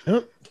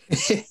 Yep.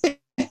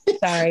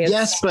 Sorry.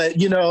 Yes, but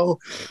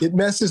it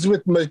messes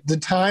with the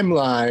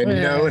timeline,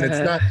 and it's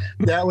not,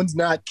 that one's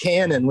not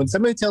canon. When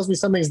somebody tells me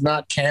something's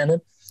not canon,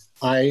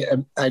 I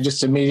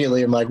just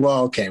immediately am like,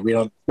 well, okay, we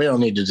don't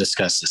need to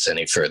discuss this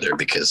any further,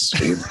 because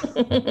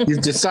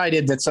you've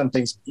decided that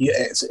something's,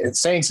 it's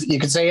saying, you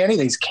can say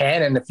anything's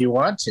canon if you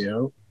want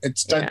to.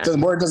 The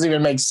word doesn't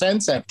even make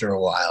sense after a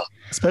while.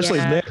 Especially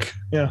Nick.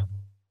 Yeah.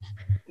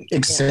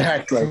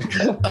 Exactly.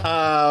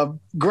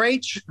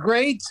 Great,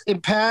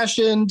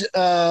 impassioned,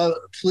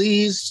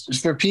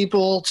 pleased for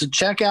people to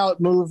check out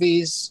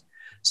movies,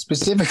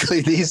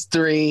 specifically these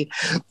three.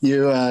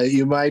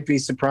 You might be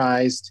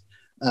surprised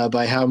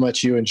by how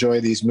much you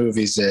enjoy these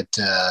movies.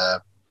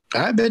 That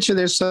I bet you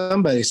there's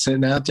somebody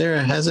sitting out there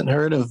who hasn't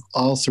heard of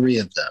all three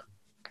of them.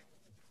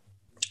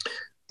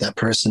 That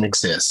person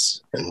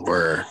exists, and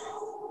we're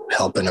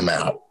helping them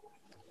out.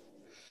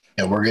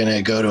 And we're going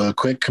to go to a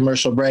quick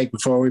commercial break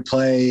before we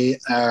play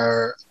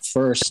our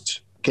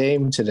first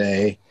game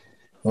today.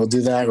 We'll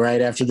do that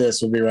right after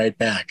this. We'll be right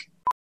back.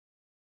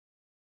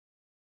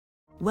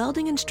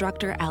 Welding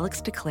instructor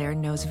Alex DeClaire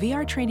knows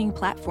VR training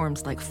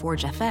platforms like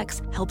Forge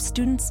FX help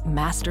students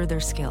master their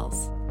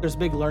skills. There's a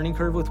big learning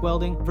curve with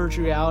welding.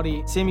 Virtual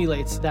reality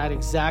simulates that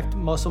exact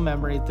muscle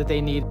memory that they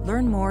need.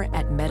 Learn more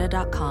at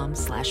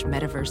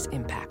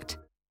meta.com/metaverseimpact.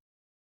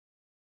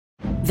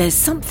 There's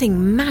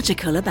something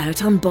magical about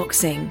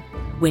unboxing.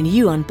 When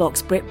you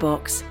unbox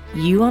BritBox,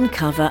 you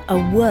uncover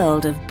a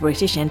world of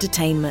British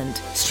entertainment.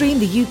 Stream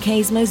the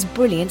UK's most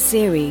brilliant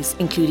series,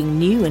 including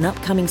new and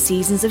upcoming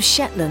seasons of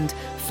Shetland,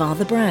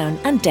 Father Brown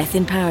and Death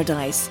in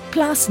Paradise.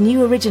 Plus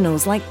new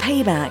originals like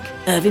Payback,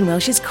 Irving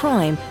Welsh's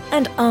Crime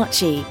and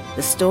Archie,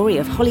 the story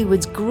of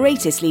Hollywood's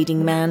greatest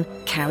leading man,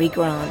 Cary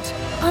Grant.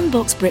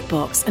 Unbox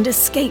BritBox and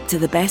escape to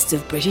the best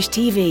of British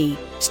TV.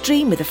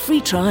 Stream with a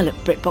free trial at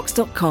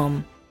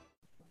BritBox.com.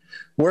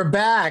 We're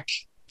back,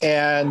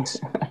 and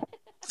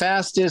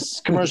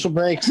fastest commercial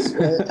breaks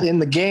in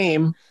the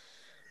game,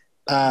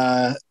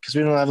 because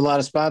we don't have a lot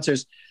of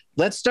sponsors.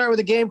 Let's start with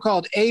a game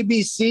called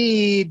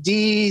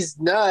ABCD's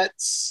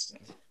Nuts.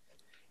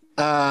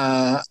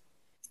 Pardon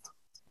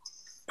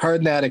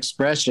that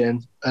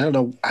expression. I don't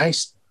know.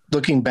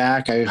 Looking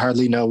back, I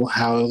hardly know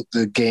how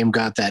the game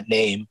got that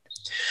name,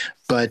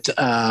 but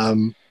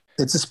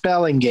it's a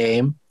spelling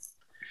game.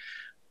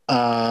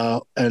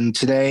 And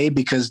today,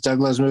 because Doug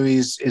Loves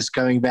Movies is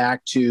coming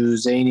back to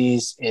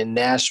Zanies in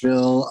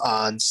Nashville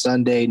on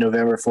Sunday,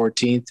 November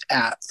 14th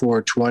at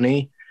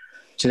 4:20.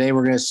 Today,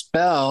 we're going to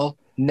spell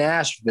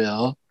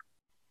Nashville,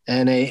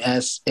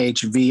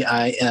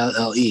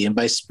 Nashville. And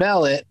by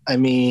spell it, I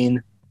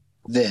mean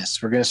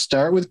this. We're going to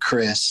start with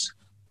Chris.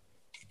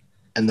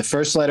 And the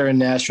first letter in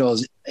Nashville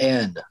is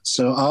N.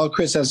 So all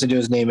Chris has to do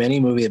is name any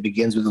movie that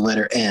begins with the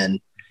letter N.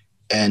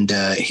 And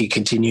he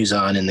continues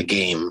on in the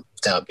game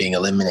without being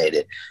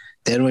eliminated.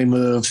 Then we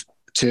move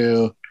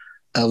to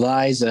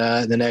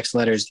Eliza. The next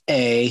letter is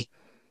A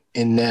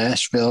in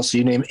Nashville. So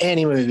you name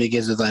any movie that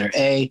begins with the letter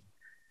A.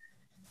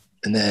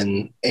 And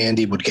then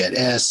Andy would get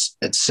S,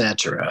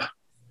 etc.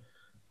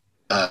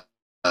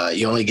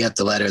 You only get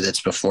the letter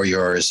that's before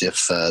yours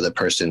if the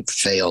person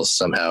fails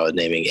somehow at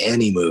naming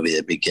any movie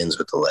that begins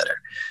with the letter.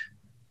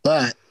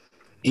 But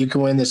you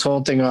can win this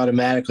whole thing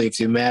automatically if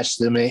you match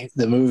the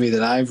movie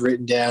that I've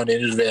written down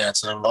in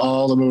advance of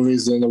all the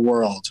movies in the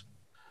world.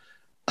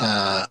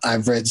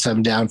 I've written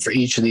some down for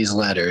each of these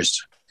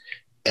letters.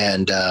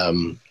 And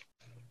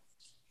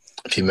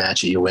if you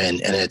match it, you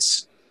win. And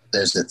there's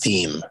the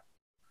theme.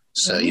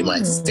 So you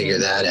might figure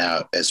that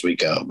out as we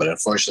go. But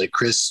unfortunately,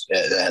 Chris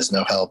has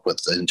no help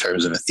in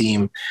terms of a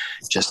theme.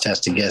 Just has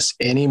to guess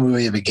any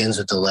movie that begins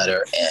with the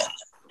letter N.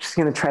 Just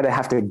going to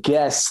have to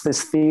guess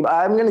this theme.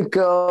 I'm going to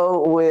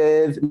go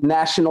with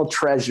National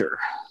Treasure,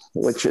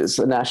 which is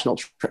a national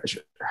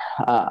treasure,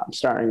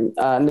 starring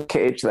Nick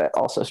Cage. That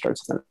also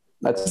starts with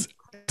that's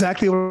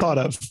exactly what I thought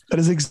of. That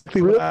is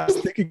exactly what I was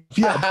thinking.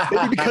 Yeah,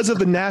 maybe because of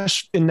the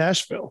Nash in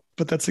Nashville,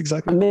 but that's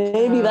exactly.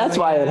 Maybe that's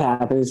why it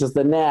happens. Is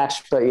the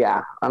Nash? But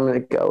yeah, I'm going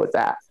to go with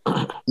that.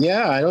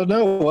 Yeah, I don't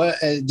know what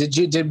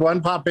did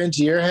one pop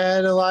into your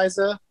head,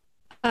 Eliza?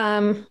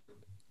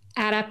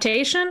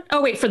 Adaptation?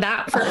 Oh, wait, for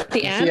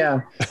the end?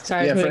 Yeah.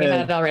 Sorry, I was moving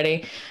ahead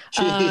already.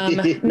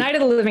 Night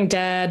of the Living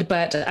Dead,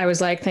 but I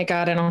was like, thank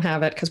God I don't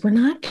have it because we're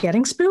not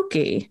getting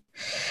spooky.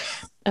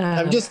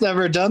 I've just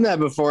never done that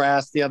before.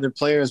 Asked the other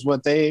players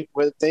what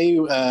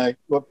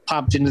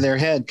popped into their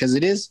head, because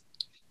it is.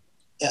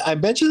 I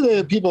bet you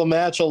that people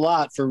match a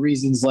lot for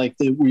reasons like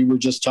that we were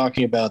just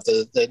talking about.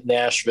 The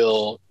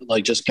Nashville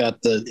like just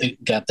got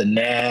the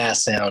nah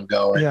sound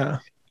going. Yeah.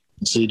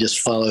 So you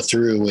just follow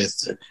through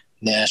with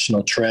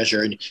National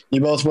Treasure. And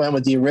you both went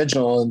with the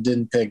original and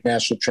didn't pick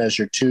National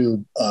Treasure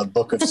 2,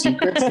 Book of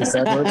Secrets. Is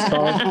that what it's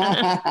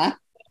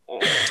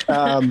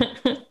called?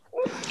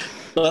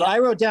 But I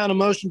wrote down a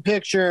motion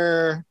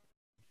picture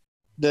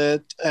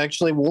that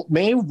actually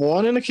may have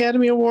won an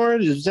Academy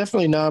Award. It was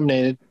definitely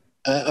nominated.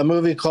 A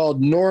movie called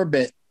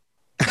Norbit.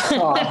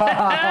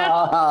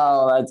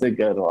 Oh, that's a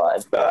good one.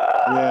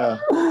 Yeah.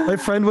 My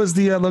friend was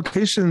the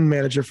location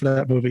manager for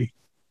that movie.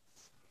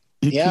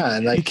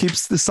 He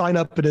keeps the sign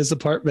up in his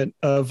apartment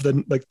of the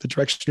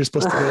direction you're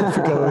supposed to go if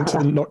you go into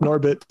the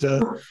Norbit.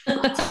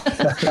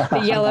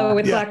 The yellow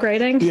with black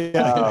writing.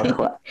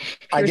 Yeah.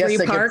 I guess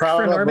they could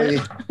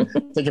probably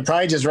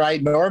just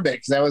write Norbit,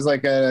 because that was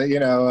like a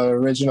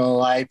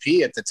original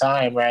IP at the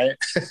time, right?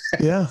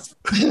 Yeah.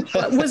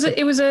 Was it?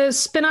 It was a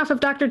spinoff of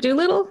Dr.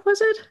 Dolittle, was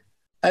it?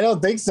 I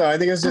don't think so. I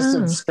think it was just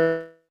a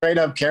straight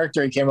up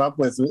character he came up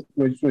with,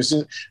 which was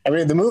just,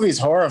 the movie's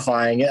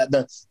horrifying. I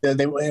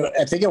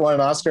think it won an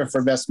Oscar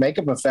for best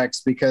makeup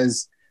effects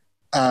because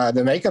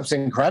the makeup's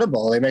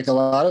incredible. They make a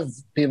lot of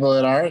people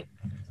that aren't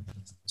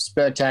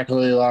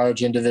spectacularly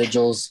large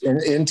individuals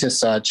into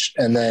such,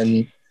 and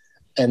then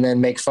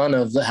make fun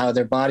of how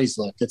their bodies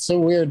look. It's a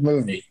weird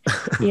movie.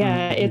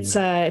 Yeah, it's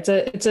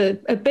a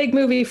big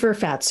movie for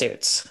fat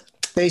suits.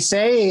 They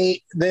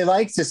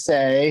like to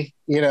say,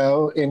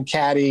 in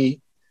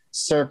catty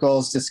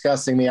circles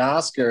discussing the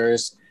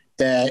Oscars,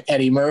 that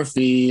Eddie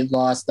Murphy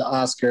lost the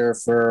Oscar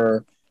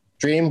for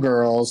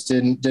Dreamgirls,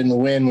 didn't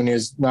win when he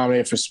was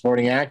nominated for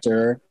supporting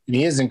actor, and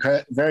he is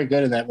very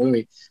good in that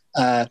movie.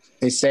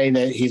 They say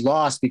that he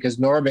lost because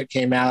Norbit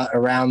came out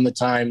around the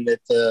time that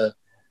the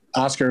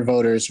Oscar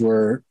voters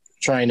were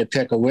trying to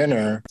pick a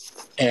winner,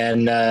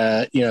 and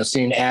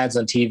seeing ads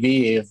on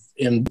TV of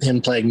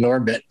him playing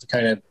Norbit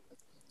kind of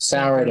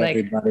soured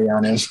everybody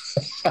on him.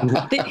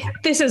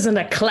 This isn't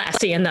a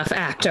classy enough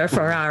actor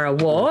for our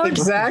award.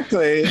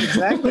 Exactly.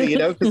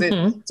 Because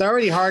it's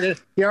already hard.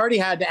 He already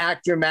had to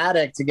act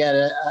dramatic to get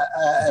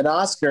an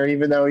Oscar,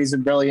 even though he's a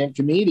brilliant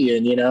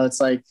comedian. It's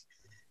like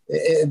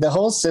the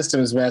whole system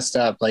is messed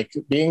up. Like,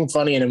 being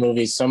funny in a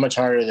movie is so much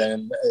harder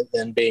than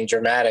being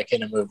dramatic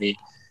in a movie.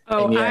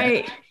 Oh,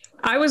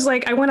 I was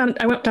like, I went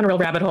down a real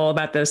rabbit hole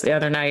about this the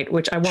other night,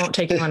 which I won't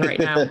take you on right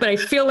now, but I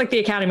feel like the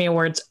Academy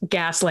Awards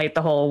gaslight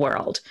the whole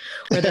world,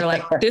 where they're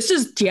like, this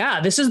is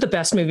the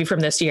best movie from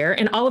this year.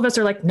 And all of us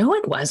are like, no,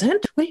 it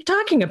wasn't. What are you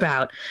talking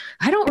about?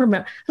 I don't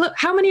remember. Look,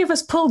 how many of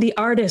us pulled The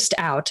Artist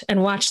out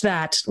and watched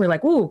that? We're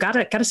like, ooh,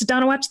 gotta sit down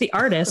and watch The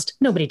Artist.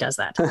 Nobody does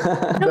that.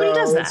 Nobody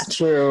does that. That's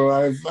true.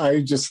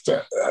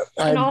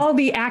 And all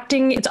the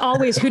acting, it's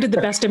always who did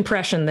the best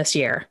impression this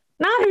year.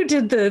 Not who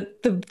did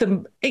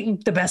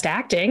the best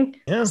acting.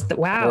 Yeah.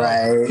 Wow.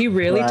 Right, he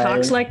really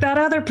talks like that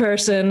other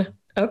person.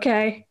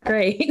 Okay,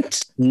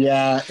 great.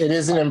 Yeah, it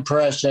is an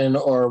impression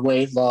or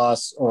weight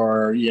loss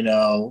or,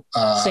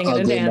 singing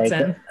and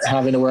dancing,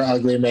 having to wear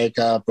ugly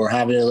makeup or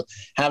having to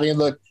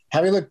look.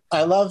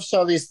 I love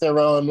Charlize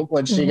Theron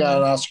when she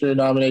got an Oscar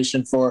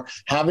nomination for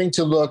having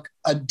to look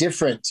a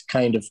different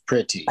kind of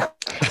pretty.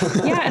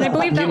 Yeah, and I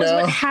believe that was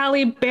what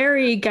Halle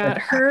Berry got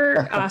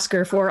her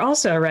Oscar for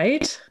also,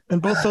 right?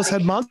 And both those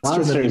had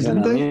monsters in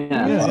them, didn't they?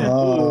 Yeah.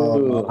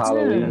 Oh,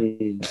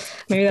 Halloween.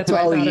 Maybe that's why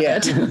I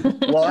thought of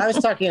it. Well, I was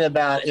talking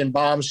about in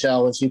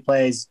Bombshell when she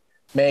plays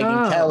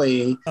Megyn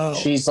Kelly. Oh.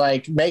 She's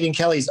like, Megyn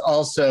Kelly's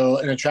also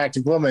an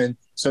attractive woman.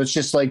 So it's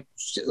just like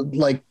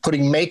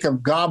putting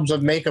gobs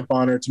of makeup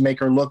on her to make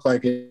her look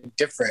like a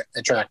different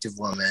attractive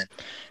woman.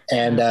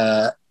 And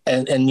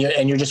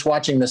you're just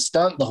watching the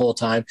stunt the whole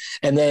time.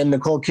 And then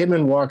Nicole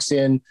Kidman walks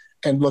in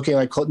and looking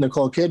like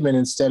Nicole Kidman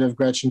instead of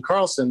Gretchen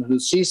Carlson, who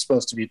she's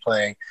supposed to be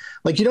playing.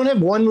 Like, you don't have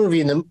one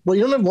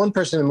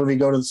person in the movie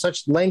go to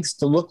such lengths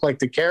to look like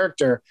the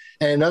character,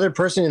 and another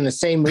person in the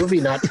same movie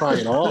not try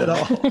at all.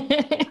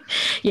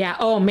 Yeah.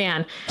 Oh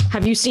man,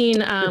 have you seen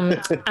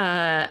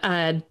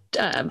the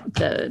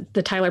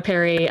Tyler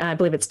Perry? I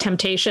believe it's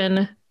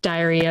Temptation: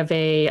 Diary of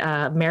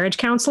a Marriage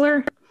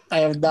Counselor. I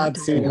have not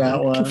seen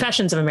that one.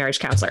 Confessions of a Marriage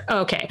Counselor.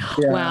 Okay.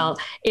 Yeah. Well,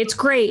 it's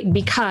great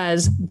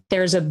because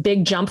there's a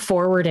big jump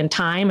forward in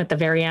time at the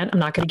very end. I'm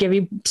not going to give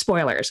you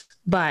spoilers,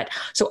 but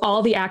so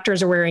all the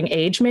actors are wearing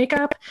age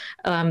makeup.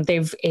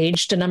 They've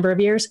aged a number of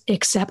years,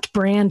 except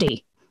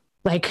Brandy.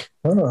 Like,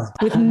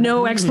 with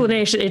no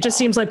explanation. It just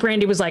seems like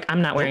Brandy was like,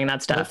 I'm not wearing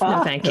that stuff.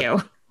 No, thank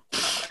you.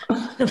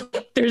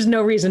 There's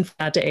no reason for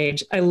that to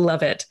age. I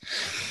love it.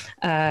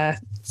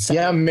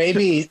 Yeah,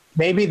 maybe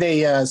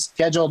they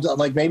scheduled,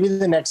 like, maybe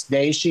the next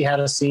day she had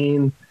a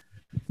scene,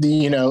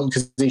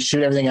 because they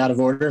shoot everything out of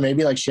order.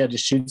 Maybe like she had to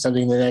shoot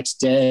something the next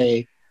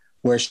day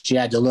where she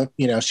had to look,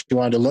 she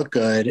wanted to look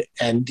good.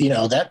 And,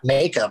 that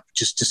makeup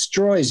just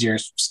destroys your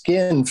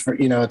skin for,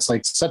 it's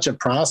like such a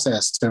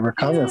process to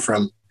recover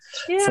from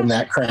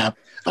that crap.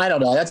 I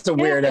don't know. That's a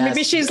weird ass.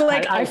 Maybe she's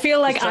like, I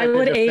feel like I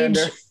would age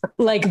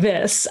like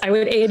this. I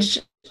would age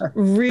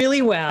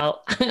really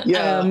well.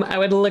 Yeah. I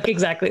would look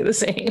exactly the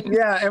same.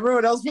 Yeah.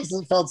 Everyone else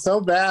felt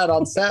so bad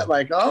on set.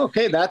 Like, oh,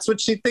 okay, that's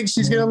what she thinks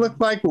she's going to look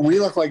like. But we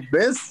look like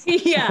this.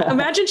 Yeah.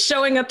 Imagine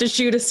showing up to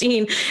shoot a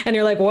scene and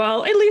you're like,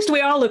 well, at least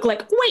we all look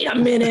like, wait a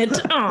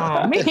minute.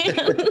 Oh,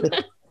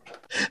 man.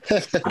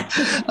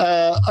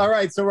 All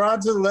right, so we're on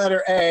to the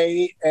letter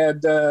A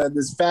and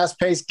this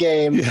fast-paced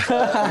game. Liza,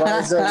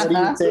 what do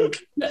you think?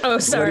 Oh,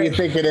 sorry. What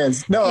do you think it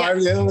is? No,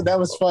 that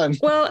was fun.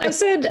 Well, I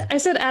said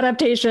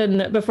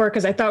adaptation before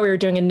because I thought we were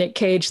doing a Nick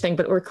Cage thing,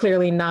 but we're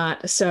clearly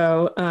not.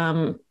 So,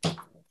 and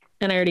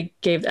I already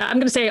gave. I'm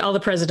going to say All the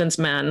President's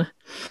Men.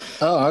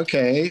 Oh,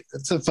 okay,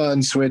 that's a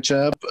fun switch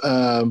up.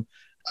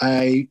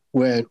 I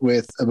went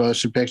with a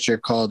motion picture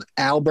called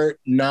Albert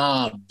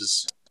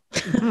Nobbs.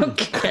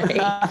 Okay.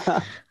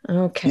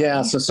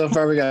 Yeah. So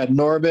far we got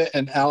Norbit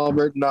and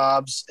Albert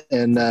Nobbs,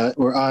 and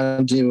we're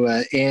on to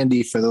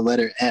Andy for the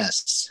letter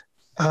S.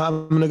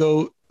 I'm gonna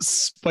go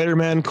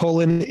Spider-Man: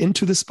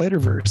 Into the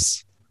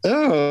Spider-Verse.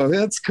 Oh,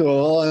 that's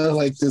cool. I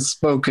like this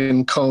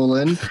spoken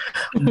colon,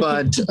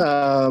 but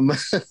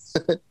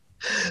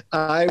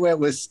I went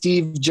with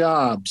Steve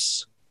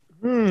Jobs.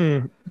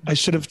 I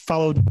should have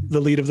followed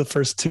the lead of the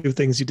first two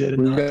things you did.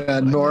 We've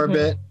got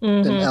Norbit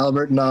and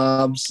Albert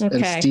Nobbs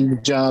and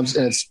Steve Jobs,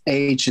 and its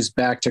H is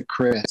back to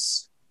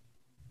Chris.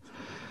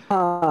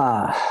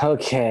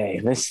 Okay.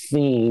 This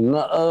theme.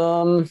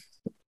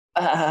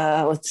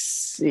 Let's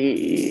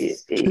see.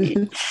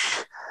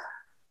 H.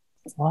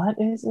 What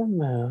is a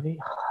movie?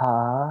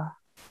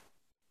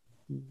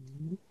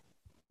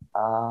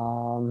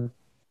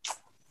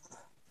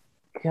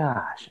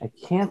 Gosh, I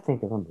can't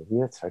think of a movie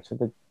that starts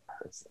with a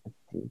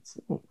dude's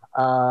name.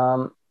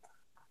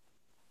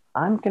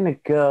 I'm gonna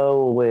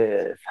go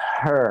with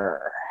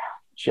Her.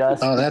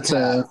 That's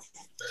I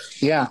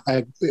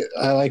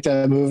like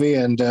that movie,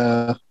 and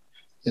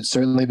it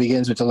certainly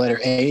begins with the letter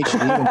H.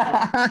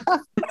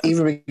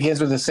 Even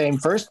begins with the same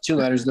first two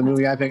letters of the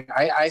movie I picked.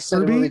 I said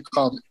Herbie? A movie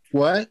called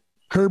what?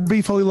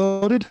 Herbie Fully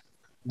Loaded?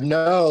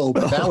 No,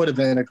 but that would have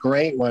been a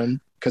great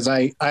one because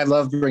I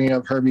love bringing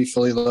up Herbie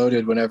Fully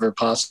Loaded whenever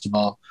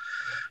possible.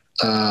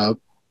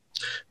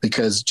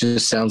 Because it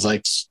just sounds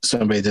like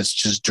somebody that's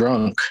just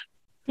drunk.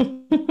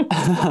 You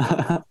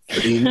got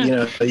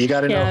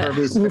to know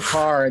Herbie's in the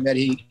car, and that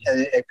he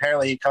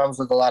apparently comes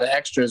with a lot of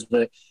extras.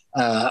 But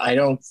I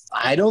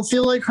don't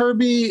feel like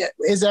Herbie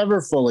is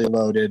ever fully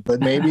loaded.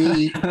 But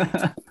maybe he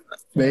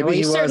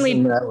was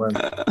in that one.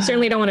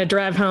 Certainly don't want to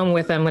drive home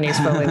with him when he's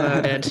fully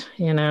loaded.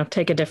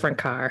 Take a different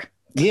car.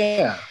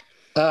 Yeah,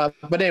 but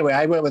anyway,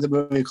 I went with a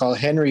movie called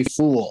Henry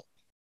Fool.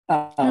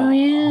 Oh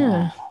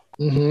yeah.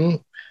 Mm-hmm.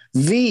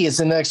 V is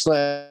the next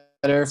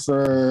letter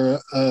for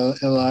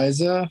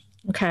Eliza.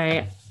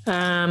 Okay.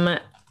 Then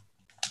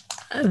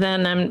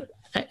I'm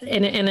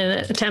in an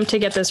attempt to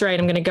get this right.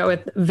 I'm going to go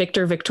with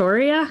Victor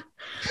Victoria.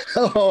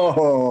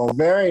 Oh,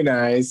 very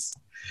nice.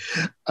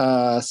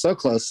 So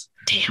close.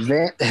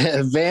 Damn.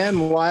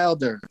 Van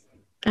Wilder.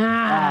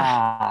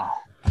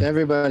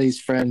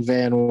 Everybody's friend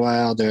Van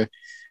Wilder.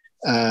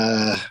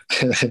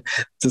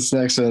 This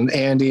next one,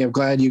 Andy. I'm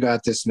glad you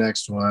got this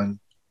next one.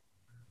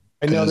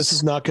 I know this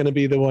is not going to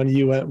be the one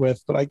you went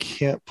with, but I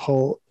can't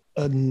pull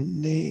a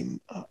name.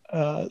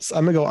 So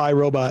I'm going to go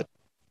iRobot.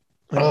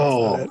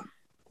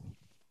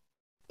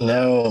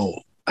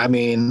 No. I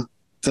mean,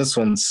 this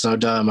one's so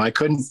dumb. I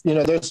couldn't,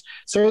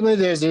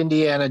 there's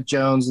Indiana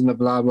Jones and the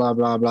blah, blah,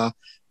 blah, blah.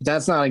 But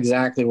that's not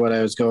exactly what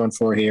I was going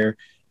for here.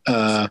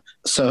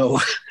 So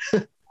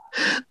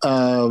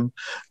I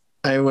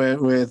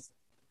went with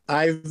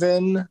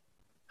Ivan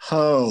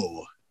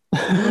Ho.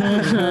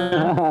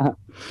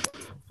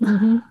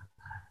 Mm-hmm.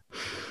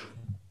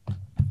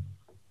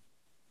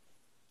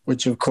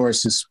 Which, of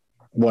course, is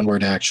one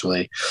word,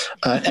 actually.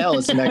 L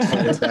is the next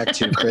letter. Back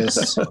to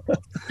Chris.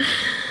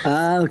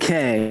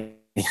 Okay.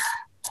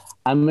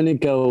 I'm going to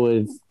go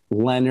with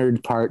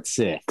Leonard Part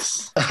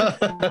 6.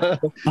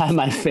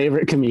 My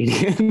favorite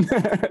comedian.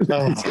 No,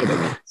 I'm just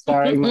kidding.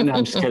 Sorry, no,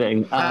 I'm just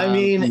kidding.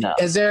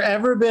 Has there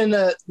ever been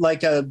a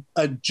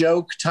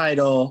joke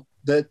title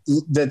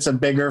that's a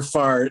bigger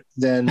fart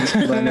than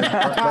Leonard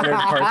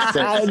Part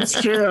 6?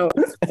 It's true.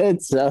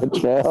 It's so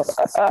true.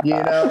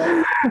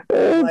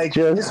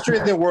 History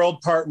of the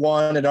World Part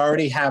 1 had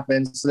already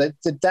happened, so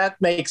that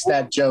makes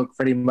that joke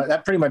pretty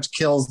much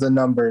kills the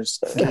numbers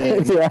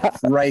game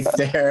right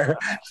there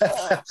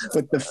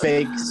with the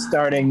fake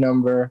starting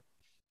number.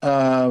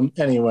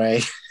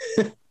 Anyway.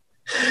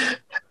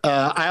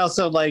 I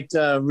also liked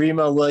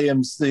Remo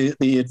Williams,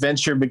 the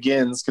Adventure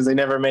Begins, because they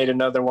never made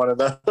another one of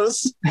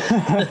those.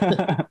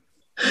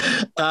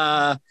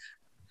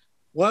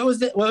 What was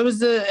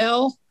the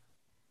L?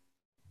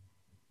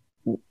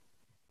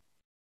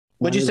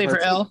 What'd you say for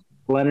L?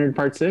 Leonard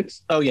Part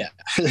 6? Oh yeah.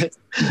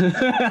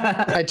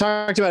 I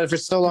talked about it for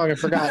so long I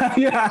forgot.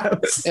 Yeah.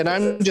 And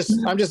I'm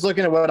just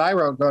looking at what I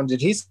wrote going,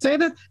 did he say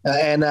that?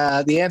 And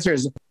the answer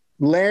is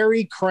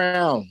Larry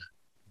Crown.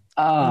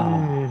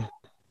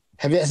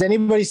 Has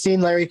anybody seen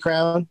Larry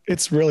Crown?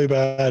 It's really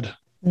bad.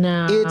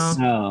 No.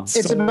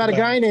 It's So about a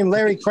guy named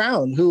Larry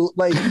Crown who,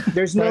 like,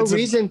 there's no Rides a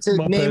reason to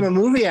moped. name a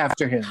movie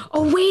after him.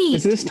 Oh, wait.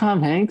 Is this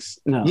Tom Hanks?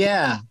 No.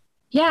 Yeah.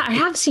 Yeah, I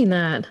have seen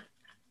that.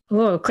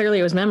 Oh, clearly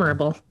it was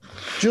memorable.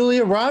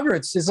 Julia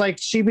Roberts is like,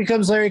 she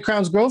becomes Larry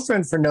Crown's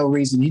girlfriend for no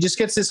reason. He just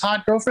gets this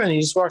hot girlfriend and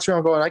he just walks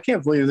around going, I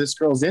can't believe this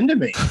girl's into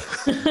me.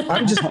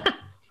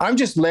 I'm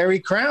just Larry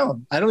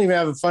Crown. I don't even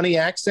have a funny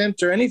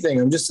accent or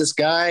anything. I'm just this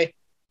guy.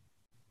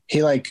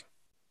 He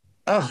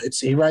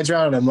he rides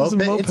around on a moped.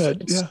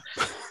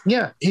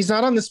 Yeah. He's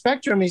not on the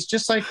spectrum. It's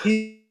just like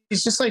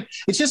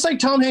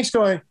Tom Hanks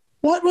going,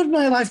 what would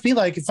my life be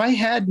like if I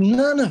had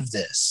none of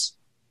this?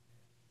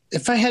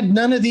 If I had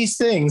none of these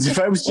things, if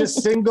I was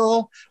just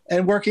single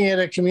and working at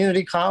a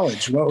community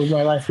college, what would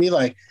my life be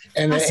like?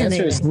 And the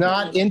answer is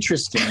not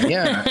interesting.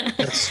 Yeah.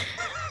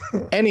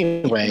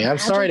 Anyway, I'm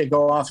sorry to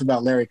go off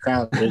about Larry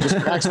Crown, but it just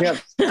cracks me up.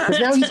 Because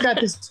now he's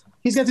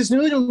got this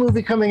new little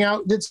movie coming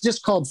out that's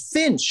just called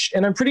Finch.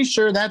 And I'm pretty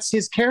sure that's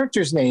his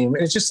character's name.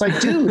 And it's just like,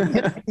 dude,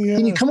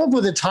 can you come up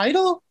with a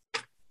title?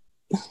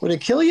 Would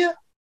it kill you?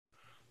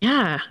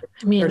 Yeah.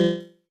 I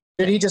mean,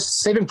 did he just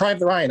Saving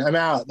Private Ryan? I'm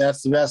out.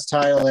 That's the best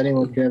title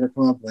anyone could ever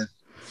come up with.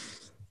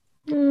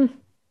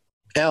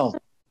 L.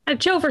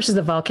 Joe versus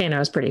the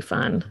Volcano is pretty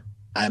fun.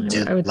 I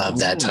love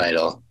that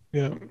title.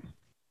 Yeah.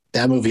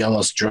 That movie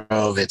almost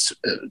drove its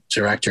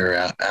director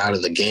out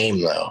of the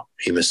game, though.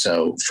 He was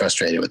so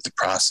frustrated with the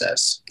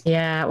process.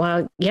 Yeah,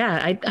 well,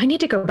 yeah, I need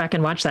to go back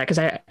and watch that because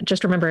I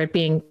just remember it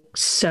being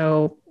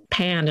so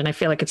panned, and I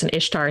feel like it's an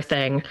Ishtar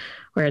thing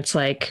where it's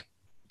like,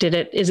 was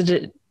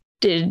it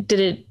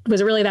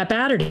really that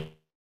bad, or did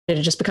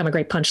it just become a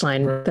great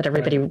punchline that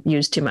everybody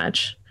used too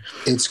much?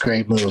 It's a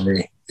great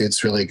movie.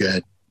 It's really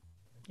good.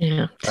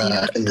 Yeah,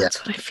 that's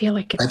what I feel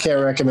like. I can't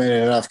recommend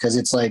it enough because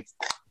it's like,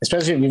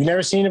 especially if you've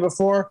never seen it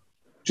before,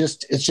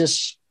 it's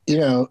just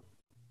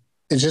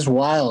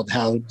wild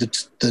how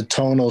the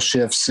tonal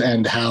shifts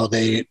and how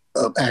they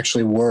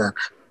actually work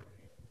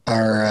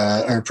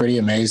are pretty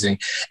amazing.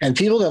 And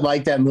people that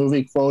like that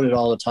movie quote it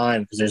all the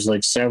time because there's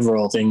like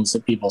several things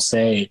that people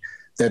say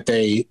that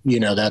they,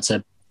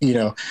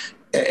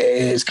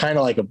 it's kind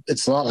of like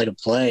it's a lot like a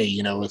play,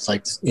 it's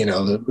like,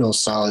 the real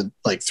solid,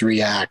 like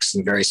 3 acts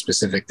and very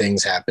specific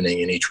things happening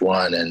in each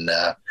one. And,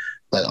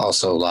 but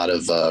also a lot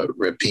of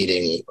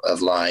repeating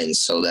of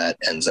lines. So that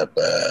ends up,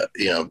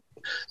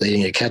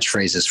 leading to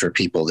catchphrases for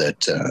people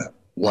that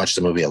watch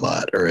the movie a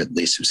lot, or at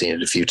least have seen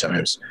it a few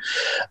times.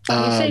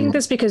 Are you saying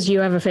this because you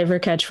have a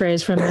favorite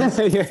catchphrase from this?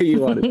 Yeah,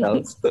 you want to tell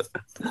us.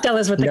 Tell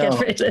us what the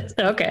catchphrase is.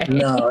 Okay.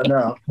 No.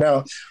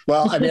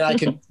 Well, I mean, I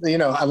can,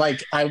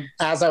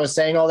 as I was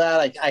saying all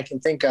that, I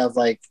can think of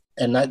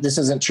this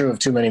isn't true of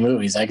too many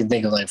movies. I can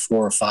think of like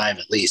 4 or 5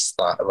 at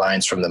least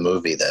lines from the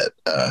movie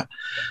that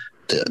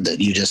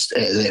you just,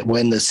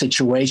 when the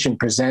situation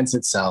presents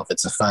itself,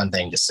 it's a fun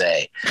thing to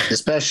say,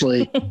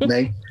 especially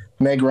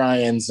Meg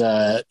Ryan's,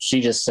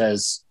 she just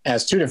says,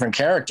 as 2 different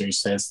characters,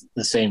 says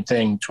the same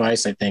thing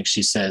twice. I think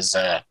she says,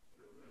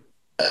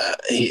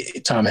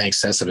 Tom Hanks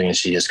says something and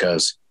she just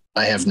goes,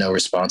 I have no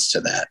response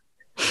to that.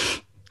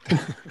 I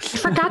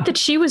forgot that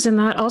she was in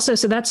that also.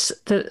 So that's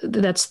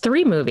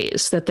 3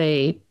 movies that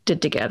they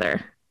did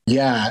together.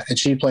 Yeah. And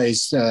she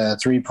plays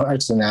 3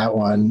 parts in that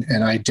one.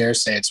 And I dare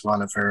say it's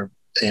one of her,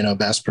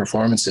 best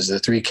performances. The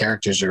 3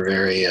 characters are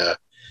very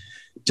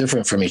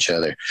different from each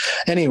other.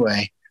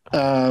 Anyway,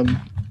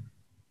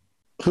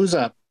 who's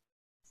up?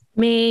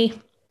 Me.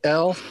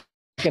 L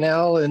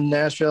in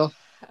Nashville.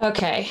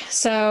 Okay,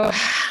 so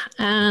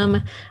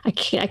I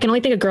can only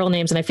think of girl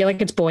names, and I feel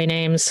like it's boy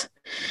names.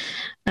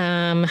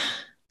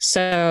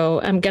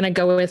 So I'm gonna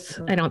go with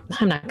I'm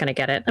not gonna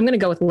get it. I'm gonna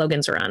go with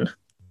Logan's Run.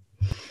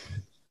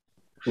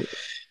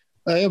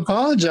 I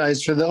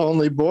apologize for the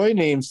only boy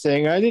names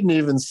thing. I didn't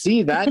even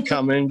see that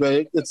coming,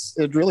 but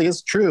it really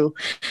is true.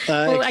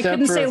 Well, I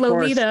couldn't say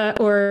Lolita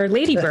or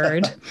Lady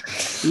Bird.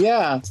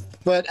 Yeah,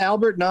 but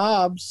Albert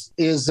Nobbs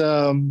is,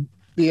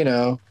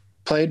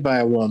 played by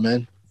a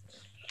woman.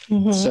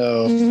 Mm-hmm.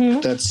 So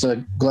that's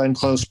Glenn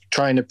Close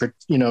trying to,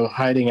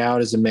 hiding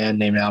out as a man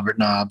named Albert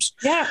Nobbs.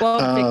 Yeah,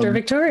 well, Victor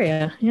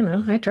Victoria,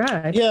 I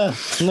tried. Yeah,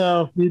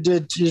 no, you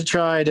did. You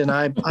tried, and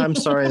I'm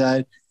sorry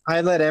that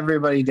I let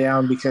everybody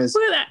down because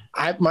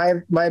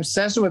my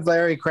obsession with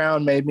Larry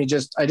Crown made me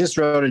I just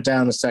wrote it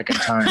down a second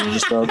time. I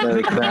just wrote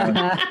Larry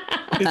Crown.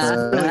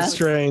 It's really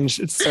strange.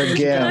 It's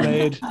again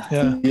made.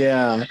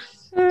 Yeah.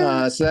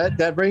 So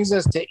that brings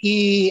us to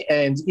E,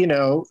 and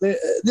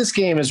this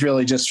game is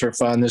really just for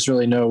fun. There's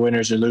really no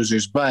winners or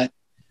losers, but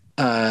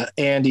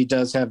Andy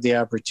does have the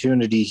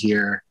opportunity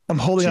here. I'm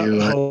holding out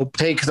hope.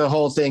 Take the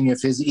whole thing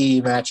if his E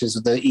matches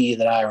with the E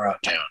that I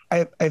wrote down.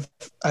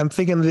 I'm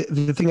thinking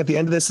the thing at the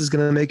end of this is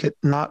going to make it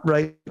not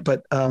right,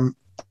 but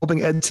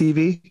hoping Ed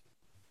TV.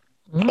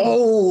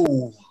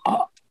 Oh,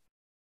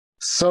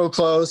 So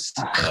close.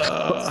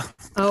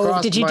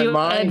 Did you do it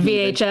at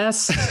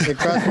VHS? It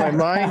crossed my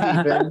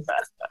mind even.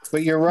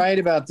 But you're right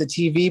about the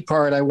TV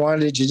part. I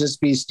wanted it to just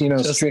be,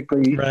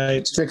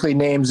 strictly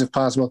names if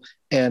possible.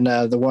 And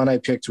the one I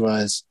picked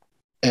was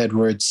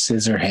Edward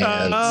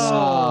Scissorhands.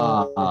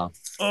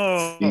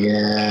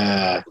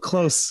 Yeah.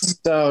 Close.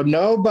 So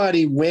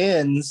nobody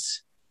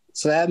wins.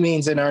 So that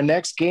means in our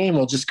next game,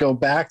 we'll just go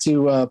back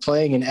to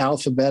playing in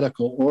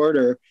alphabetical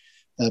order.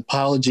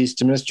 Apologies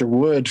to Mr.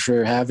 Wood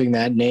for having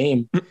that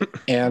name.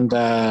 And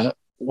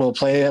we'll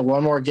play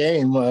one more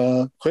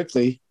game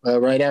quickly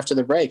right after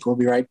the break. We'll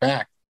be right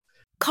back.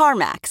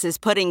 CarMax is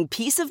putting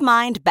peace of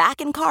mind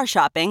back in car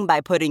shopping by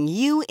putting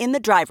you in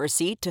the driver's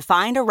seat to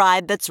find a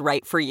ride that's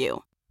right for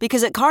you.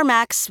 Because at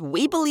CarMax,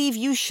 we believe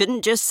you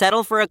shouldn't just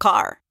settle for a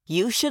car.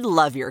 You should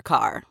love your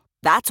car.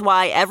 That's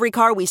why every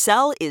car we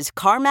sell is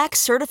CarMax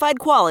certified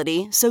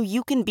quality, so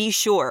you can be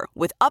sure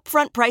with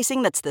upfront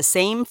pricing that's the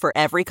same for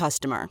every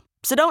customer.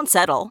 So don't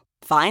settle.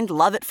 Find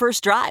love at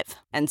first drive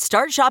and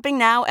start shopping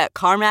now at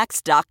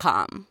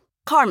CarMax.com.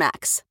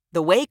 CarMax,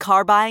 the way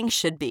car buying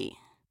should be.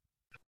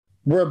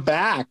 We're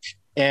back,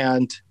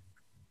 and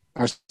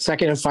our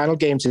second and final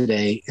game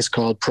today is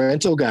called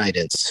Parental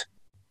Guidance.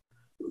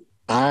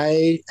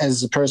 I,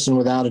 as a person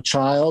without a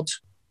child,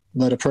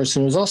 but a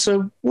person who's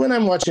also, when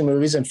I'm watching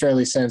movies, I'm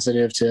fairly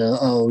sensitive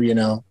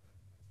to,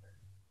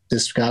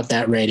 this got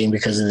that rating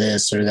because of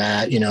this or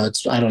that.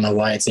 I don't know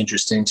why it's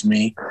interesting to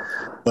me,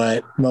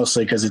 but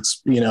mostly because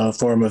it's, a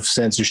form of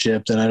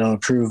censorship that I don't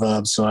approve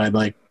of. So I'm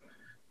like,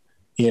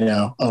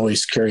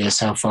 always curious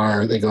how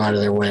far they go out of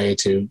their way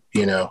to,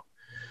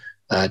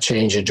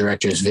 change a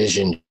director's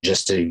vision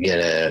just to get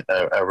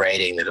a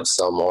rating that'll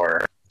sell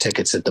more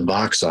tickets at the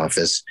box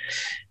office.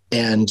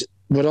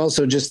 But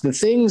also just the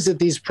things that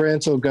these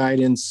parental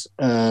guidance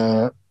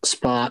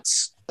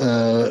spots,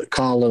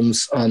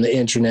 columns on the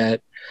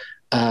internet,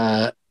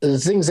 the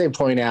things they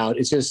point out,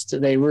 it's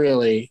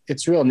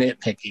real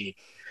nitpicky.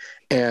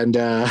 And,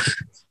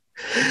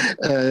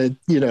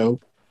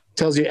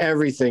 tells you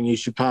everything you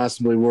should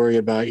possibly worry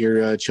about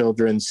your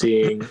children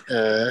seeing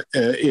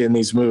in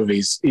these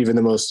movies, even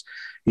the most,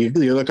 you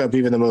look up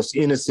even the most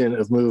innocent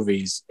of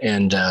movies,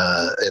 and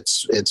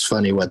it's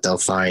funny what they'll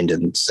find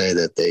and say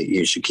that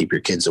you should keep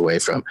your kids away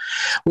from,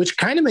 which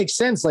kind of makes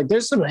sense. Like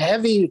there's some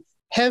heavy,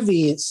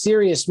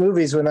 serious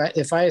movies.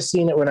 If I had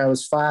seen it when I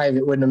was 5,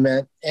 it wouldn't have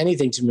meant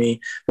anything to me.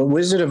 But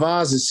Wizard of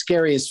Oz is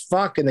scary as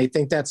fuck, and they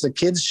think that's a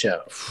kid's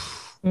show.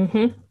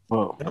 Mm-hmm.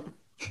 Whoa.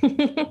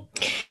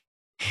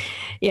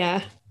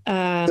 Yeah.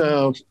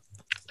 So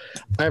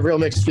I have real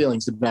mixed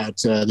feelings about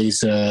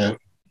these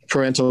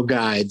parental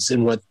guides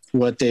and what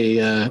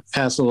they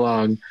pass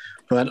along,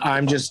 but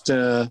I'm just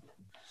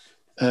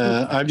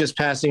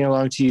passing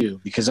along to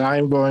you because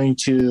I'm going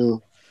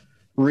to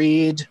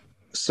read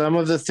some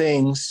of the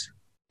things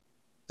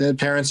that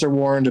parents are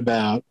warned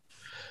about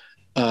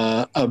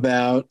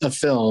a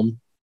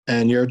film,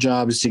 and your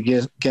job is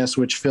to guess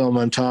which film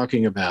I'm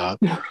talking about.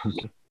 I'm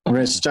going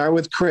to start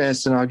with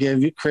Chris, and I'll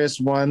give you Chris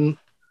one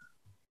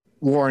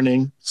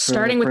warning.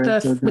 Starting with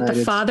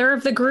the father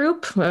of the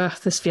group.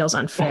 This feels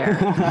unfair.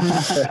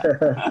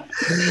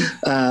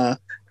 But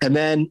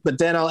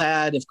then I'll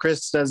add, if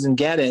Chris doesn't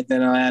get it,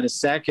 then I'll add a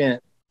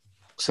second.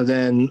 So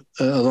then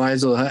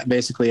Eliza will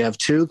basically have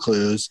 2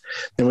 clues.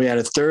 Then we add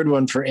a third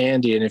one for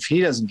Andy. And if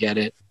he doesn't get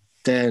it,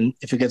 then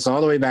if it gets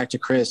all the way back to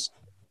Chris,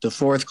 the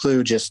 4th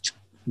clue just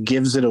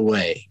gives it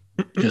away.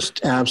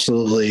 Just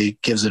absolutely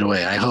gives it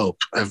away. I hope.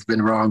 I've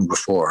been wrong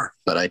before,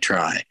 but I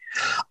try.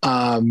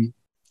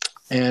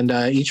 And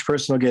each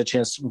person will get a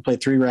chance. We'll play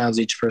 3 rounds.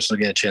 Each person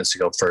will get a chance to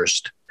go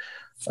first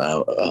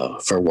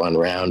for 1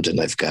 round.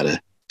 And I've got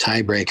a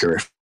tiebreaker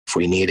if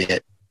we need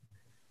it.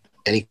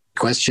 Any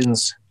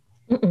questions?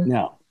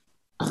 No.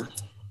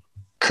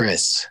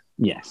 Chris.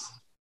 Yes.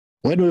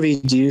 What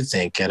movie do you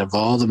think out of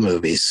all the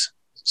movies?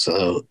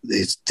 So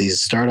these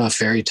start off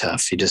very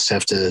tough. You just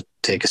have to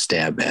take a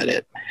stab at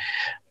it.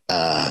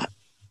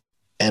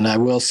 And I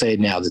will say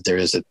now that there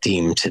is a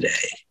theme today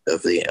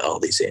of all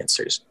these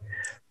answers.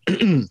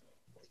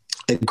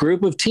 A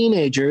group of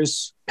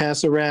teenagers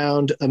pass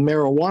around a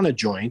marijuana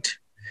joint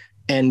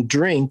and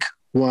drink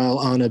while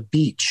on a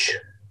beach.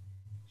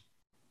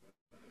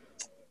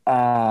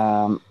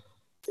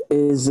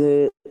 Is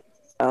it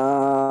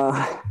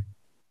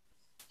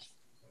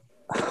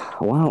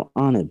while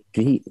on a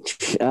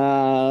beach?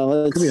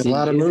 Let's Could be a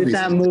lot of movies. Is it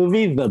that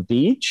movie, The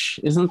Beach?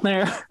 Isn't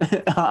there?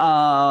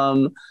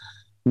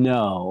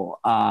 No.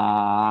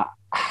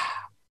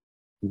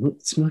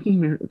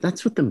 Smoking.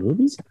 That's what the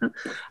movie's about.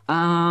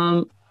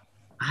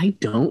 I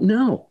don't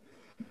know.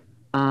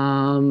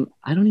 I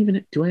don't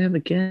even. Do I have a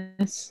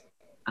guess?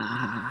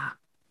 I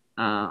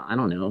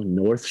don't know.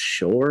 North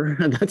Shore.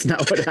 That's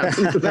not what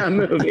happens to that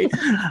movie.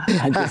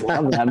 I just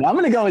love that. I'm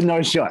going to go with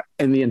North Shore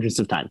in the interest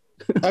of time.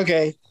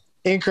 Okay,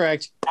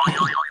 incorrect.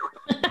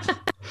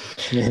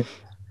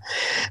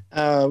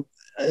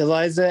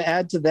 Eliza,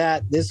 add to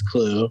that this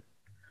clue.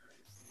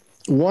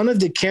 One of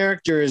the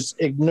characters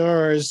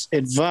ignores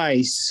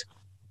advice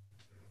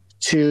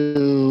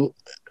to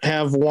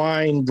have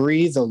wine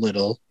breathe a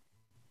little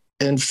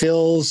and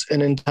fills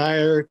an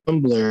entire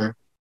tumbler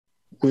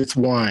with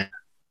wine.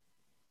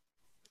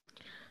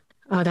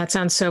 Oh, that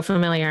sounds so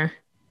familiar,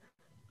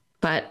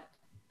 but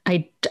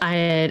I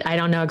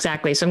don't know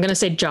exactly. So I'm going to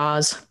say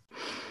Jaws.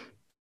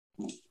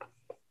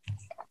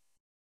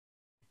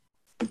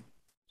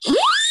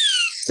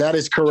 That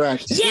is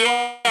correct.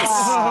 Yes!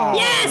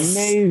 Yes!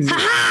 Amazing.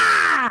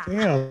 Ha-ha!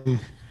 Damn.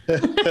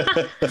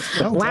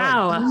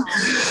 Wow.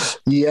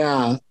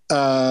 Yeah.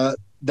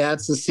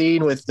 That's the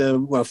scene with the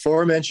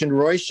aforementioned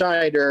Roy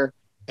Scheider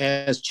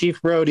as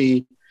Chief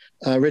Brody.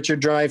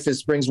 Richard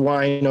Dreyfuss brings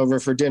wine over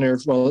for dinner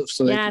so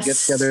they can get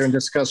together and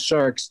discuss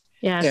sharks.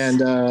 Yes.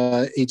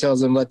 And he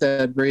tells him, let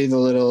that breathe a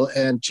little.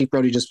 And Chief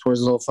Brody just pours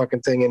the whole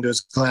fucking thing into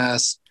his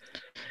glass.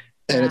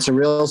 And it's a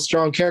real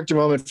strong character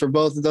moment for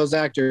both of those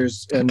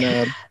actors. And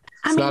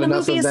not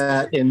enough of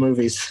that in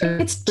movies.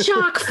 It's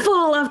chock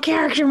full of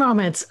character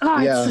moments. Oh,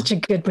 it's such a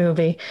good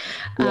movie.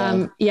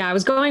 I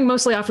was going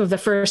mostly off of the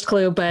first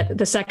clue, but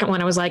the second one,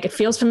 I was like, it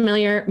feels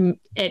familiar.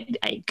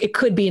 It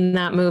could be in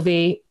that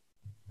movie.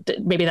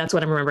 Maybe that's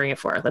what I'm remembering it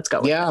for. Let's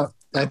go. Yeah,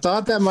 I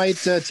thought that might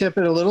tip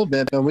it a little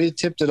bit, but we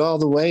tipped it all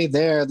the way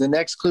there. The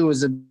next clue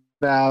was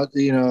about,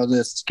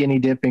 the skinny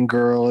dipping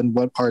girl and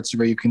what parts of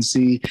her you can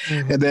see.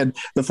 Mm-hmm. And then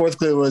the fourth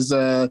clue was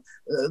the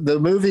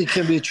movie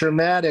can be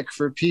traumatic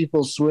for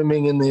people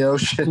swimming in the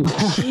ocean.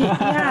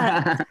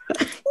 Yeah.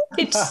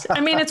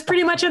 It's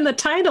pretty much in the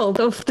title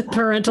of the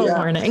parental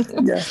warning.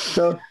 Yeah.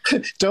 So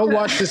don't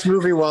watch this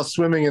movie while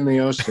swimming in the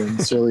ocean.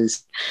 It's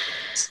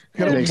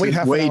really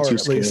way too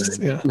scary.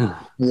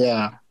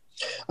 Yeah.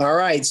 All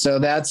right. So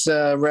that's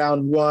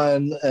round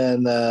one,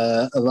 and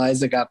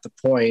Eliza got the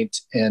point,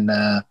 and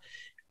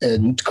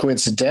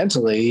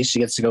coincidentally, she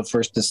gets to go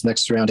first this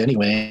next round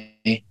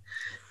anyway.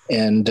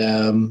 And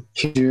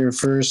here's your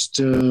first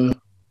clue,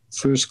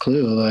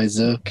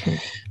 Eliza.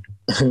 Okay.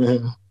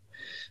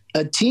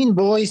 A teen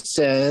boy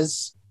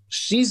says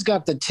she's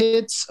got the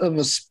tits of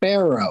a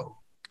sparrow.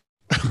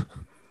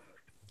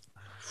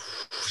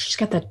 She's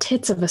got the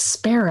tits of a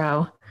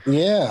sparrow.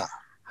 Yeah.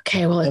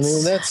 Okay. Well,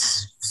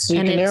 so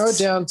you can narrow it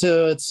down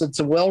to it's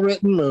a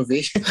well-written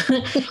movie.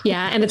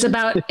 Yeah, and it's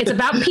about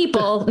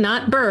people,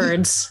 not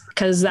birds,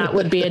 because that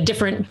would be a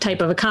different type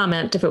of a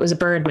comment if it was a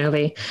bird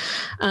movie.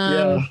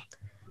 I'm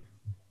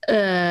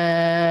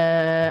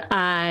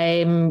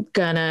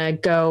gonna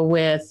go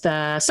with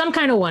Some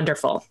Kind of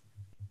Wonderful.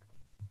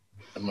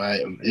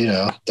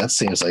 That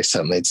seems like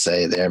something they'd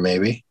say there,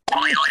 maybe.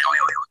 But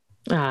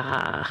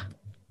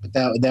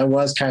that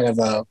was kind of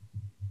a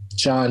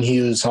John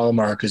Hughes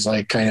hallmark, is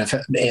like kind of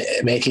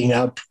making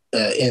up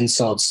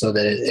insults so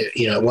that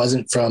it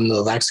wasn't from the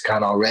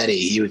lexicon already.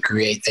 He would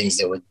create things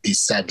that would be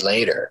said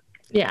later.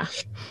 Yeah.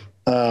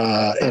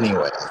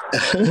 Anyway,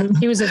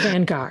 he was a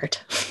vanguard.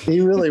 He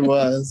really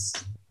was.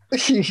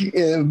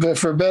 But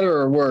for better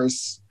or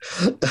worse,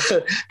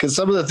 because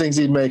some of the things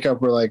he'd make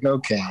up were like,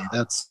 okay,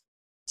 that's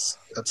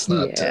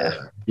not.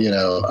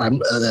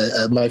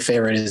 My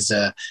favorite is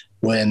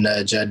when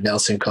Judd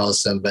Nelson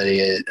calls somebody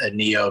a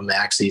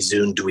neo-maxi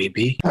Zune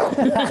dweeby.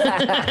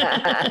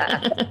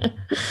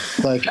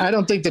 Like, I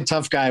don't think the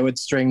tough guy would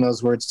string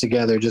those words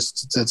together.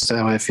 Just that's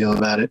how I feel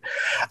about it.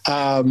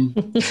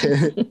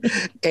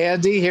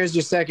 Andy, here's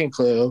your second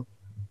clue.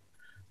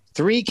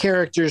 3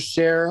 characters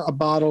share a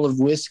bottle of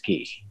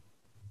whiskey.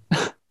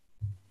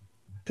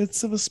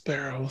 Tits of a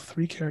sparrow.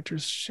 3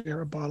 characters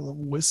share a bottle of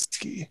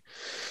whiskey.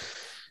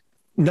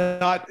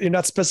 You're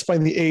not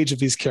specifying the age of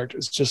these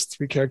characters, just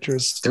 3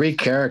 characters. 3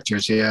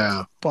 characters,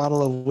 yeah.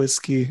 Bottle of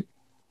whiskey.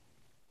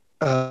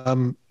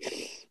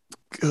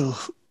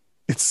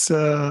 It's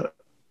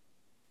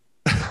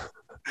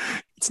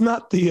it's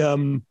not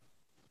the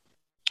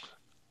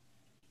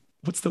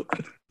what's the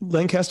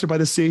Lancaster by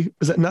the Sea?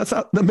 Is that not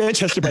the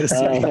Manchester by the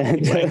Sea?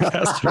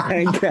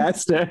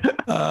 Lancaster.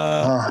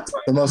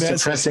 The most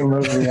depressing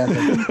movie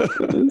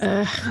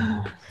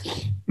ever.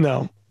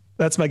 No.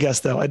 That's my guess,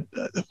 though.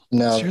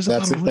 No, that's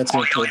not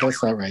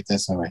right.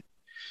 That's not right.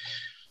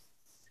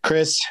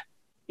 Chris?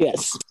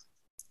 Yes.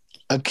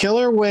 A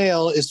killer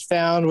whale is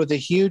found with a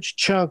huge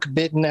chunk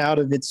bitten out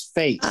of its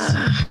face.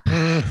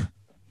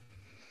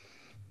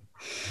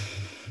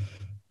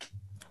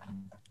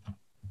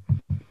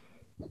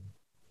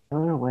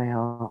 Killer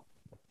whale,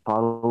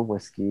 bottle of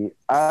whiskey.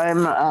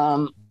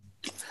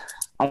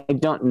 I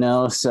don't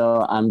know,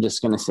 so I'm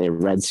just going to say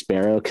Red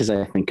Sparrow, because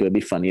I think it would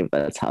be funny if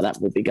that's how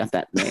that movie got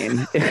that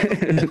name.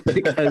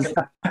 Because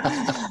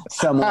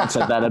someone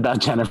said that about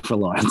Jennifer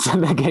Lawrence,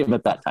 and they gave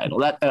it that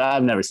title.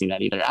 I've never seen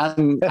that either.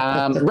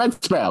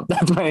 Red Sparrow.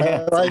 That's my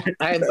answer.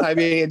 I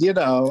mean,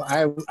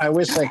 I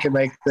wish I could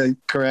make the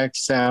correct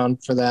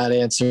sound for that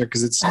answer,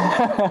 because it's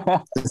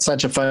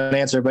such a fun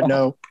answer, but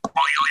no.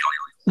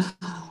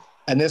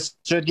 And this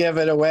should give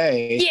it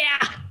away. Yeah,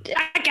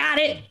 I got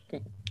it.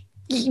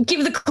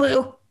 Give the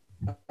clue.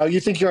 Oh,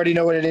 you think you already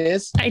know what it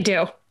is? I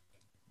do.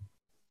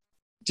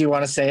 Do you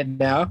want to say it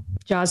now?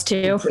 Jaws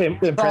 2.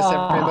 Impress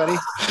everybody.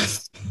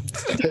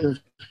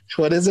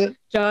 What is it?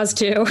 Jaws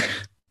 2.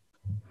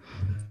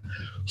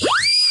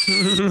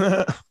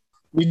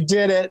 You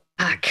did it.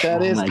 Fuck.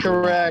 That is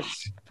correct.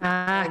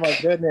 Fuck. Oh my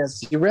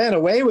goodness. You ran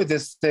away with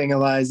this thing,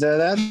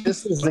 Eliza.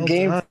 This is the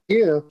game for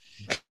you.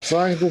 As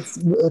long as it's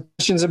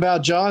questions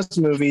about Jaws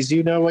movies,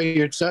 you know what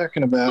you're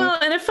talking about. Well,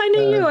 and if I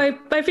knew you,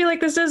 I feel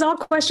like this is all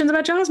questions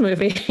about Jaws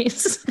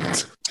movies.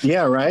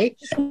 Yeah, right?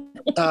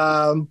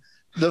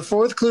 The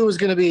fourth clue was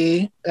going to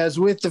be, as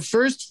with the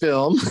first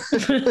film,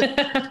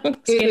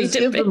 it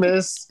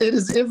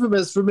is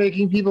infamous for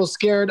making people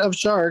scared of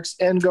sharks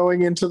and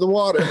going into the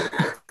water.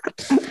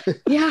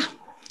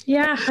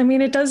 Yeah. I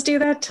mean, it does do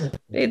that.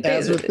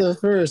 As with the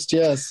first,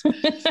 yes.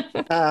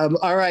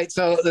 All right.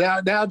 So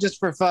now just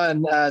for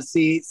fun,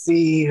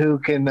 see who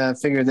can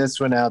figure this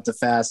one out the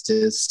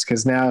fastest.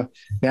 Because now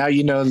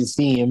you know the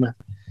theme.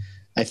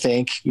 I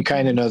think you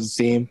kind of know the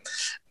theme.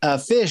 A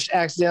fish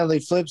accidentally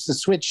flips the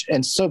switch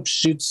and soap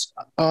shoots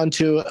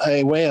onto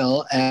a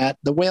whale at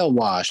the whale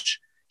wash.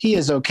 He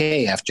is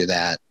okay after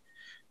that.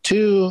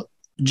 2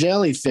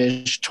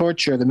 jellyfish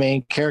torture the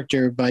main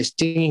character by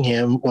stinging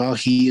him while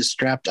he is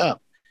strapped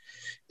up.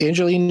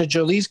 Angelina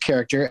Jolie's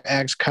character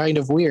acts kind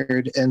of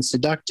weird and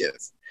seductive.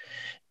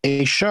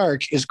 A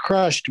shark is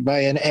crushed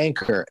by an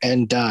anchor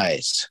and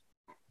dies.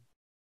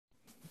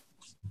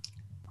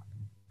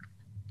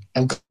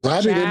 I'm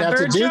glad we didn't have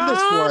to do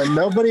this one.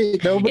 Nobody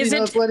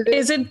knows what it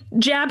is. Is it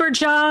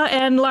Jabberjaw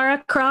and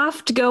Lara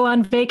Croft go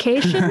on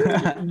vacation?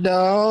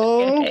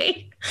 No.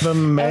 Okay. The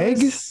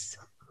Meg?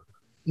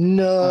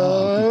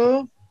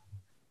 No.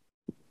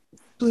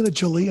 Angelina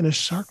Jolie in a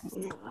shark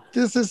movie.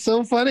 This is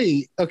so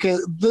funny. Okay,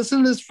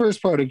 listen to this first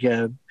part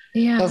again.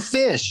 Yeah. A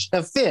fish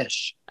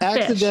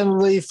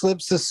accidentally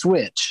flips a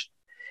switch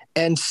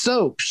and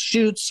soap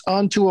shoots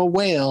onto a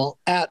whale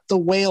at the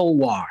whale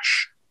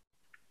wash.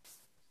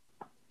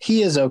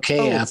 He is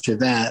okay after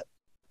that.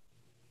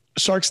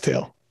 Shark's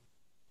Tale.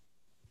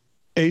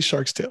 A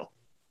Shark's Tale.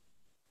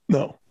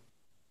 No.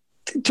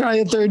 Try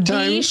a third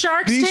time. The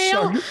Shark's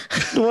Tale?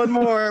 One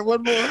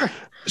more.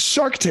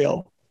 Shark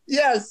Tale.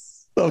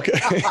 Yes.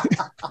 Okay.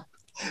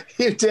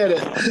 You did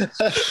it.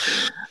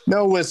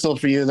 No whistle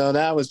for you though.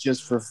 That was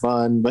just for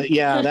fun. But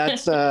yeah,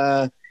 that's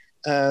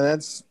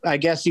I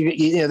guess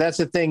you know that's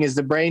the thing is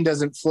the brain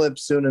doesn't flip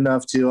soon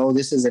enough to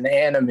this is an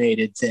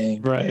animated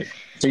thing. Right.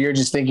 So you're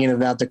just thinking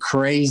about the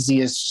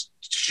craziest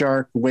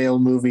shark whale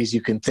movies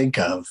you can think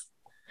of.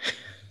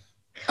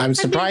 I'm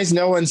surprised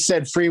no one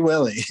said Free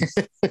Willy.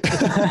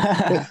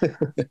 I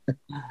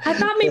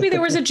thouut maybe there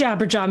was a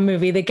Jabberjaw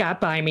movie that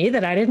got by me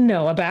that I didn't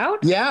know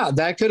about. Yeah,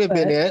 that could have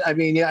been it. I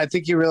mean, I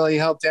think you really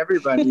helped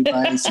everybody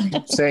by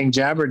saying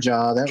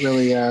Jabberjaw. That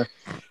really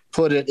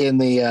put it in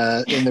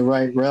the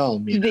right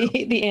realm.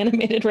 The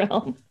animated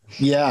realm.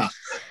 Yeah,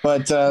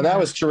 but that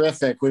was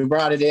terrific. We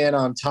brought it in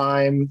on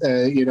time.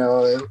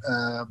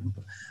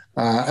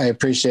 I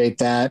appreciate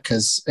that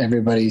because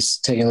everybody's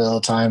taking a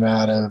little time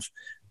out of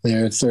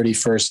their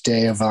 31st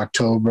day of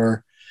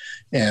October.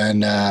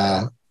 And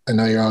I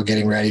know you're all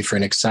getting ready for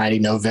an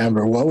exciting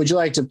November. What would you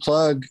like to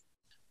plug?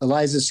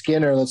 Eliza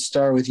Skinner, let's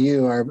start with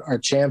you, our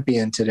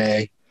champion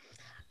today.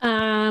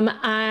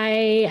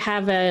 I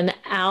have an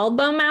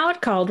album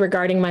out called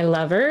Regarding My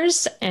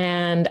Lovers,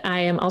 and I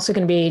am also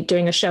going to be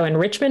doing a show in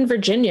Richmond,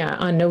 Virginia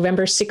on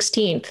November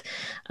 16th.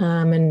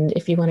 And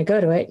if you want to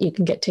go to it, you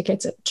can get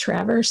tickets at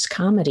Traverse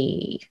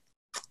Comedy.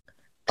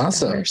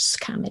 Awesome. Traverse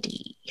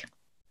Comedy.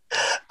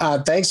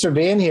 Thanks for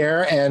being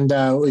here. And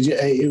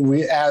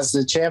we, as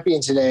the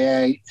champion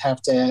today, I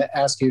have to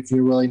ask you if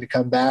you're willing to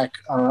come back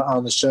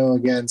on the show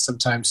again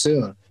sometime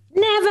soon.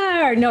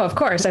 Never. No, of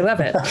course. I love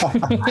it.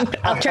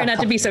 I'll try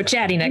not to be so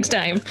chatty next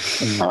time.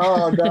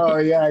 Oh, no.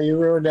 Yeah, you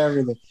ruined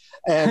everything.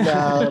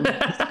 And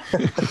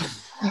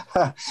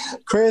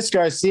Chris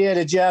Garcia,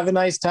 did you have a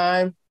nice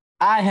time?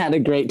 I had a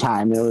great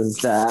time. It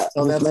was,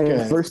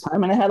 my first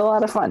time and I had a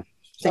lot of fun.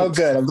 Thanks. Oh,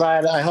 good. I'm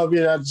glad. I hope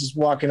you're not just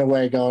walking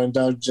away going,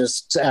 don't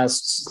just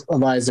ask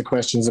Eliza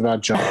questions about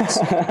Jaws.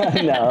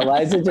 No,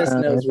 Eliza just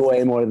knows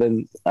way more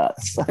than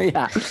us.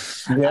 Yeah.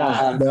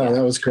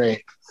 That was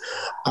great.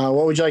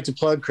 What would you like to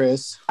plug,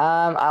 Chris?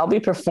 I'll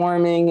be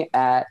performing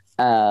at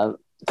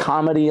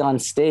Comedy on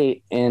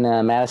State in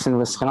Madison,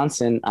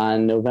 Wisconsin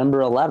on November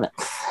 11th.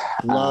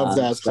 Love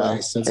that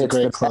place. That's a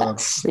great club.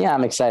 Yeah,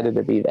 I'm excited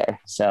to be there.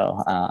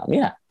 So,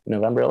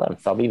 November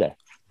 11th, I'll be there.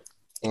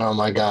 Oh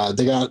my God,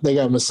 they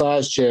got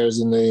massage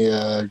chairs in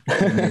the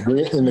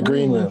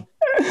green room,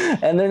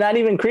 and they're not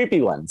even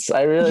creepy ones.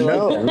 I really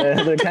like them.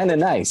 They're kind of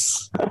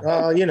nice.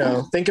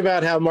 Think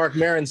about how Mark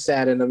Maron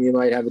sat in them. You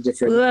might have a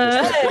different.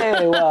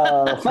 Hey,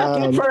 well,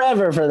 fucking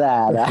forever for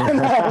that.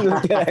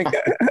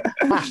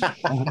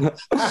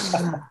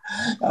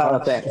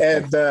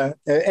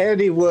 And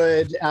Andy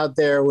Wood out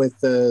there with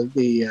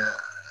the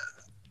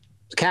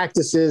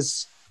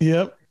cactuses.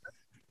 Yep.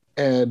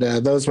 And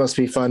those must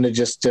be fun to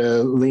just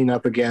lean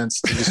up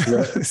against.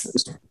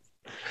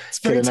 It's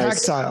very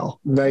tactile.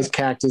 Nice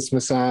cactus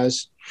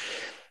massage.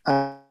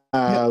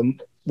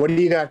 What do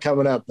you got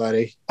coming up,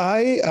 buddy?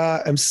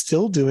 I am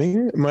still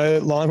doing my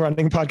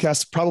long-running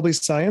podcast, Probably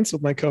Science,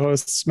 with my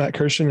co-hosts Matt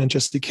Kirshen and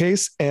Jesse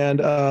Case. And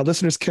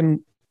listeners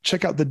can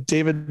check out the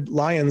David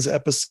Lyons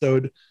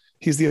episode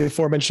He's the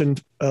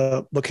aforementioned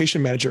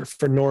location manager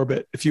for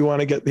Norbit. If you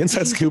want to get the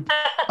inside scoop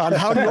on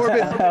how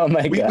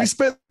Norbit, we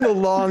spent a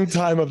long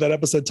time of that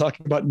episode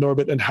talking about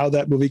Norbit and how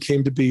that movie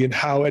came to be and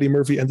how Eddie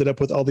Murphy ended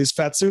up with all these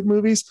fat suit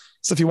movies.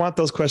 So if you want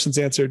those questions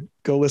answered,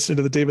 go listen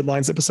to the David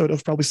Lyons episode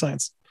of Probably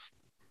Science.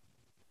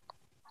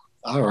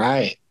 All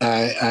right.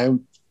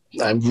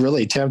 I'm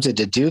really tempted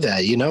to do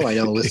that. You know, I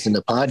don't listen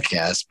to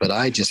podcasts, but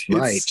I just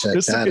might check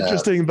there's some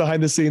interesting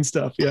behind the scenes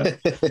stuff. Yeah.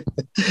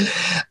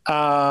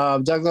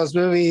 Doug Loves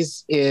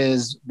Movies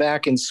is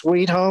back in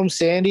Sweet Home,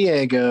 San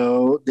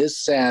Diego this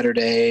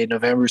Saturday,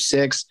 November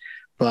 6th,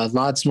 but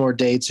lots more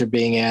dates are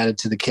being added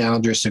to the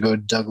calendar. So go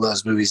to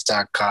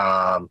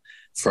douglovesmovies.com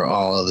for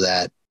all of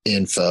that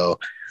info.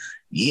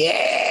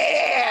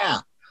 Yeah.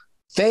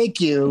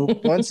 Thank you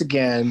once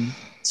again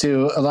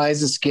to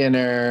Eliza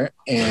Skinner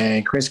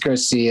and Chris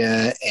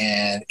Garcia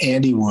and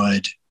Andy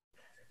Wood.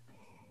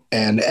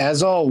 And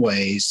as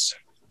always,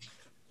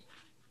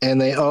 and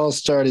they all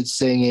started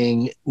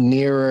singing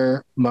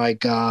Nearer, My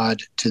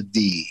God, to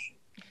Thee.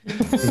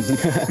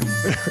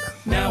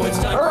 Now it's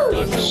time for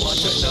Doug to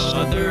watch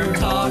another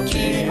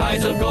talkie.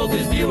 Eyes of gold,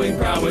 his viewing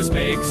prowess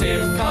makes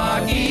him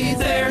cocky.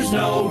 There's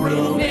no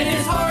room in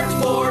his heart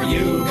for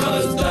you, 'cause